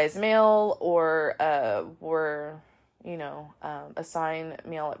identify as male or were, assigned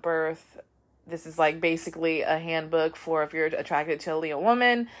male at birth. This is like basically a handbook for if you're attracted to a Leo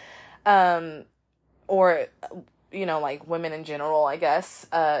woman, or like women in general, I guess.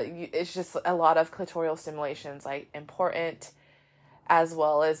 It's just a lot of clitoral stimulations, like important, as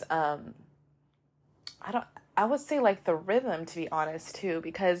well as I would say like the rhythm, to be honest, too,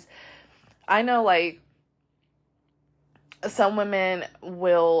 because I know like some women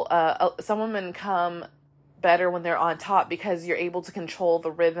come better when they're on top because you're able to control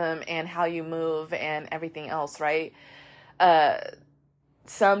the rhythm and how you move and everything else, right?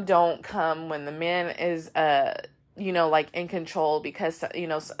 Some don't come when the man is like in control because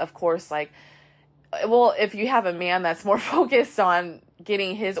of course, like, well, if you have a man that's more focused on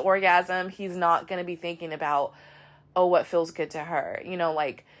getting his orgasm, he's not going to be thinking about, oh, what feels good to her.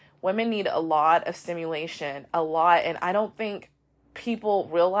 Like, women need a lot of stimulation, a lot. And I don't think people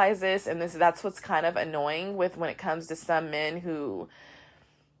realize this. And that's what's kind of annoying when it comes to some men who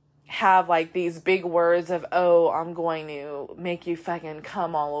have like these big words of, oh, I'm going to make you fucking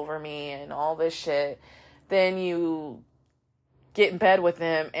come all over me and all this shit. Then you get in bed with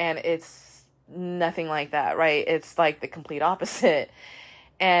them and it's nothing like that, right? It's like the complete opposite.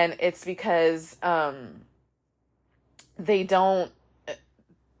 And it's because they don't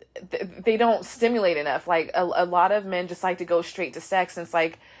stimulate enough. Like a lot of men just like to go straight to sex. And it's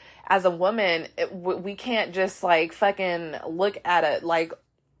like, as a woman, we can't just like fucking look at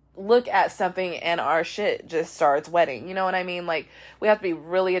something and our shit just starts wetting. You know what I mean? Like, we have to be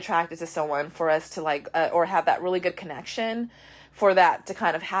really attracted to someone for us to like, or have that really good connection for that to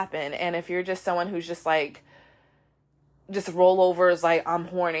kind of happen. And if you're just someone who's just like, just rollovers, like, I'm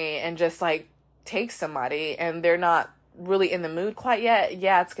horny, and just like take somebody and they're not really in the mood quite yet,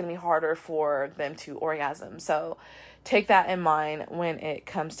 yeah, it's going to be harder for them to orgasm. So take that in mind when it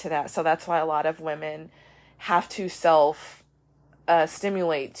comes to that. So that's why a lot of women have to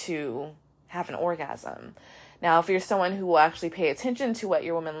stimulate to have an orgasm. Now, if you're someone who will actually pay attention to what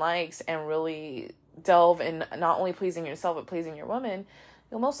your woman likes and really delve in not only pleasing yourself but pleasing your woman,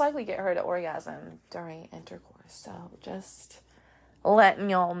 you'll most likely get her to orgasm during intercourse. So just letting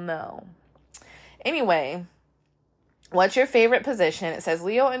y'all know. Anyway, what's your favorite position? It says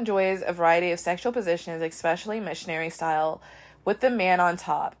Leo enjoys a variety of sexual positions, especially missionary style, with the man on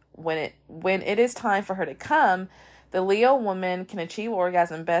top. When it is time for her to come, the Leo woman can achieve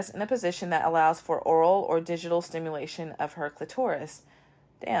orgasm best in a position that allows for oral or digital stimulation of her clitoris.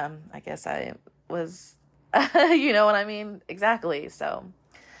 Damn, I guess I was, you know what I mean? Exactly. So,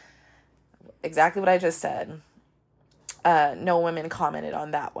 exactly what I just said. No women commented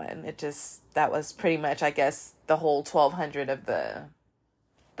on that one. That was pretty much, I guess, the whole 1,200 of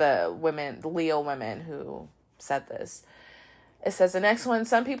the Leo women who said this. It says the next one,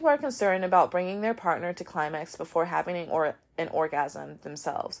 some people are concerned about bringing their partner to climax before having an orgasm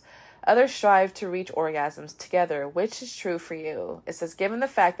themselves. Others strive to reach orgasms together. Which is true for you? It says, given the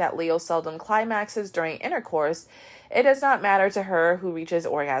fact that Leo seldom climaxes during intercourse, it does not matter to her who reaches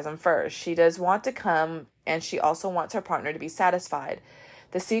orgasm first. She does want to come, and she also wants her partner to be satisfied.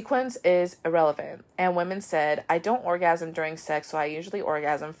 The sequence is irrelevant. And women said, I don't orgasm during sex, so I usually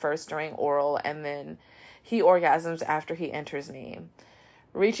orgasm first during oral, and then he orgasms after he enters me.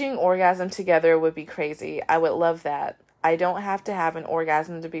 Reaching orgasm together would be crazy. I would love that. I don't have to have an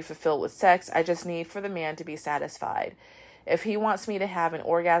orgasm to be fulfilled with sex. I just need for the man to be satisfied. If he wants me to have an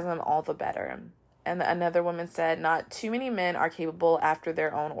orgasm, all the better. And another woman said, not too many men are capable after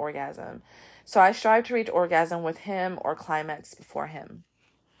their own orgasm. So I strive to reach orgasm with him or climax before him.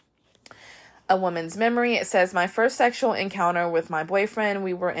 A woman's memory, it says, my first sexual encounter with my boyfriend,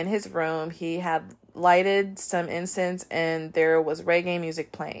 we were in his room. He had lighted some incense and there was reggae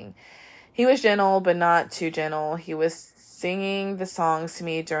music playing. He was gentle, but not too gentle. He was singing the songs to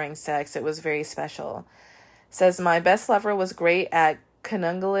me during sex. It was very special. It says, my best lover was great at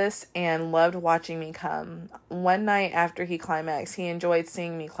cunnilingus and loved watching me come. One night after he climaxed, he enjoyed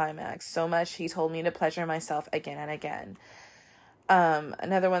seeing me climax so much he told me to pleasure myself again and again.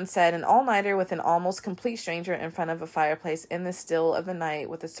 Another one said, an all-nighter with an almost complete stranger in front of a fireplace in the still of the night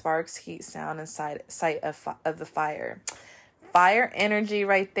with the sparks, heat, sound, and sight of the fire. Fire energy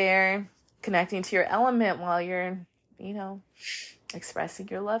right there, connecting to your element while you're, expressing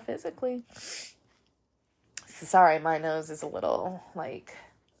your love physically. Sorry, my nose is a little,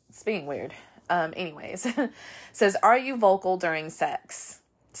 it's being weird. Anyways, says, are you vocal during sex?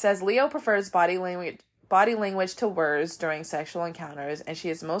 Says, Leo prefers body body language to words during sexual encounters, and she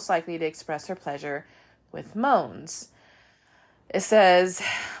is most likely to express her pleasure with moans. It says,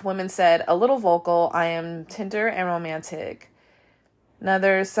 women said, a little vocal, I am tender and romantic.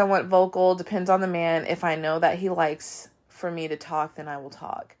 Another, somewhat vocal, depends on the man. If I know that he likes for me to talk, then I will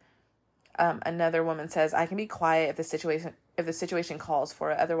talk. Another woman says, I can be quiet if the situation calls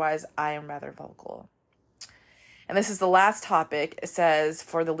for it. Otherwise, I am rather vocal. And this is the last topic. It says,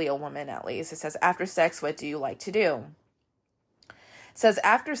 for the Leo woman at least, it says, after sex, what do you like to do? It says,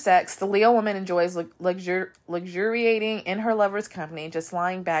 after sex, the Leo woman enjoys luxuriating in her lover's company, just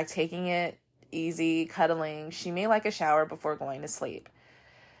lying back, taking it easy, cuddling. She may like a shower before going to sleep.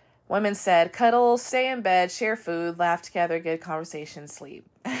 Women said, cuddle, stay in bed, share food, laugh together, good conversation, sleep.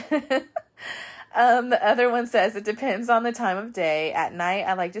 The other one says, it depends on the time of day. At night,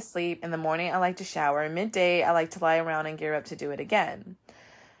 I like to sleep. In the morning, I like to shower. Midday, I like to lie around and gear up to do it again.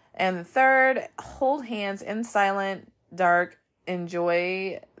 And the third, hold hands in silent, dark,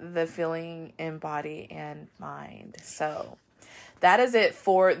 enjoy the feeling in body and mind. So that is it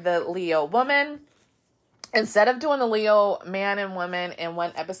for the Leo woman. Instead of doing the Leo man and woman in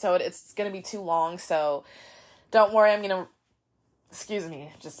one episode, it's going to be too long. So don't worry. I'm going to, excuse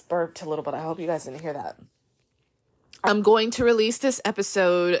me, just burped a little bit. I hope you guys didn't hear that. I'm going to release this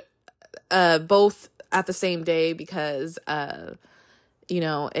episode both at the same day because,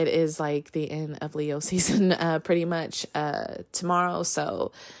 it is like the end of Leo season pretty much tomorrow.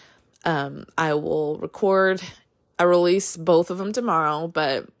 So I will release both of them tomorrow,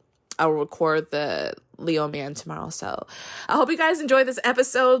 but I will record the Leo man tomorrow. So I hope you guys enjoyed this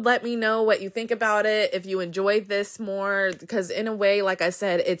episode. Let me know what you think about it. If you enjoyed this more, because in a way, like I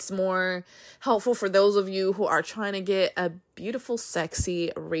said, it's more helpful for those of you who are trying to get a beautiful,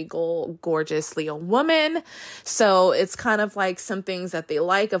 sexy, regal, gorgeous Leo woman. So it's kind of like some things that they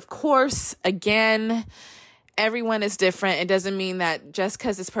like. Of course, again, everyone is different. It doesn't mean that just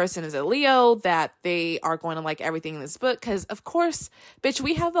because this person is a Leo that they are going to like everything in this book. Because, of course, bitch,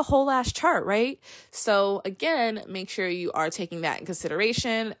 we have the whole ass chart, right? So, again, make sure you are taking that in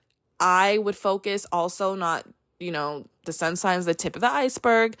consideration. I would focus also not, the sun sign is the tip of the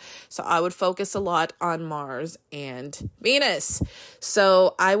iceberg. So I would focus a lot on Mars and Venus.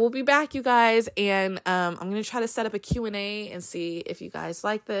 So I will be back, you guys. And I'm going to try to set up a Q&A and see if you guys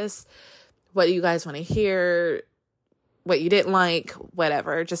like this. What do you guys want to hear? What you didn't like?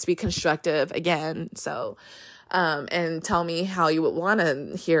 Whatever. Just be constructive again. So, and tell me how you would want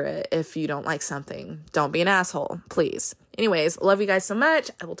to hear it if you don't like something. Don't be an asshole, please. Anyways, love you guys so much.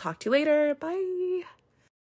 I will talk to you later. Bye.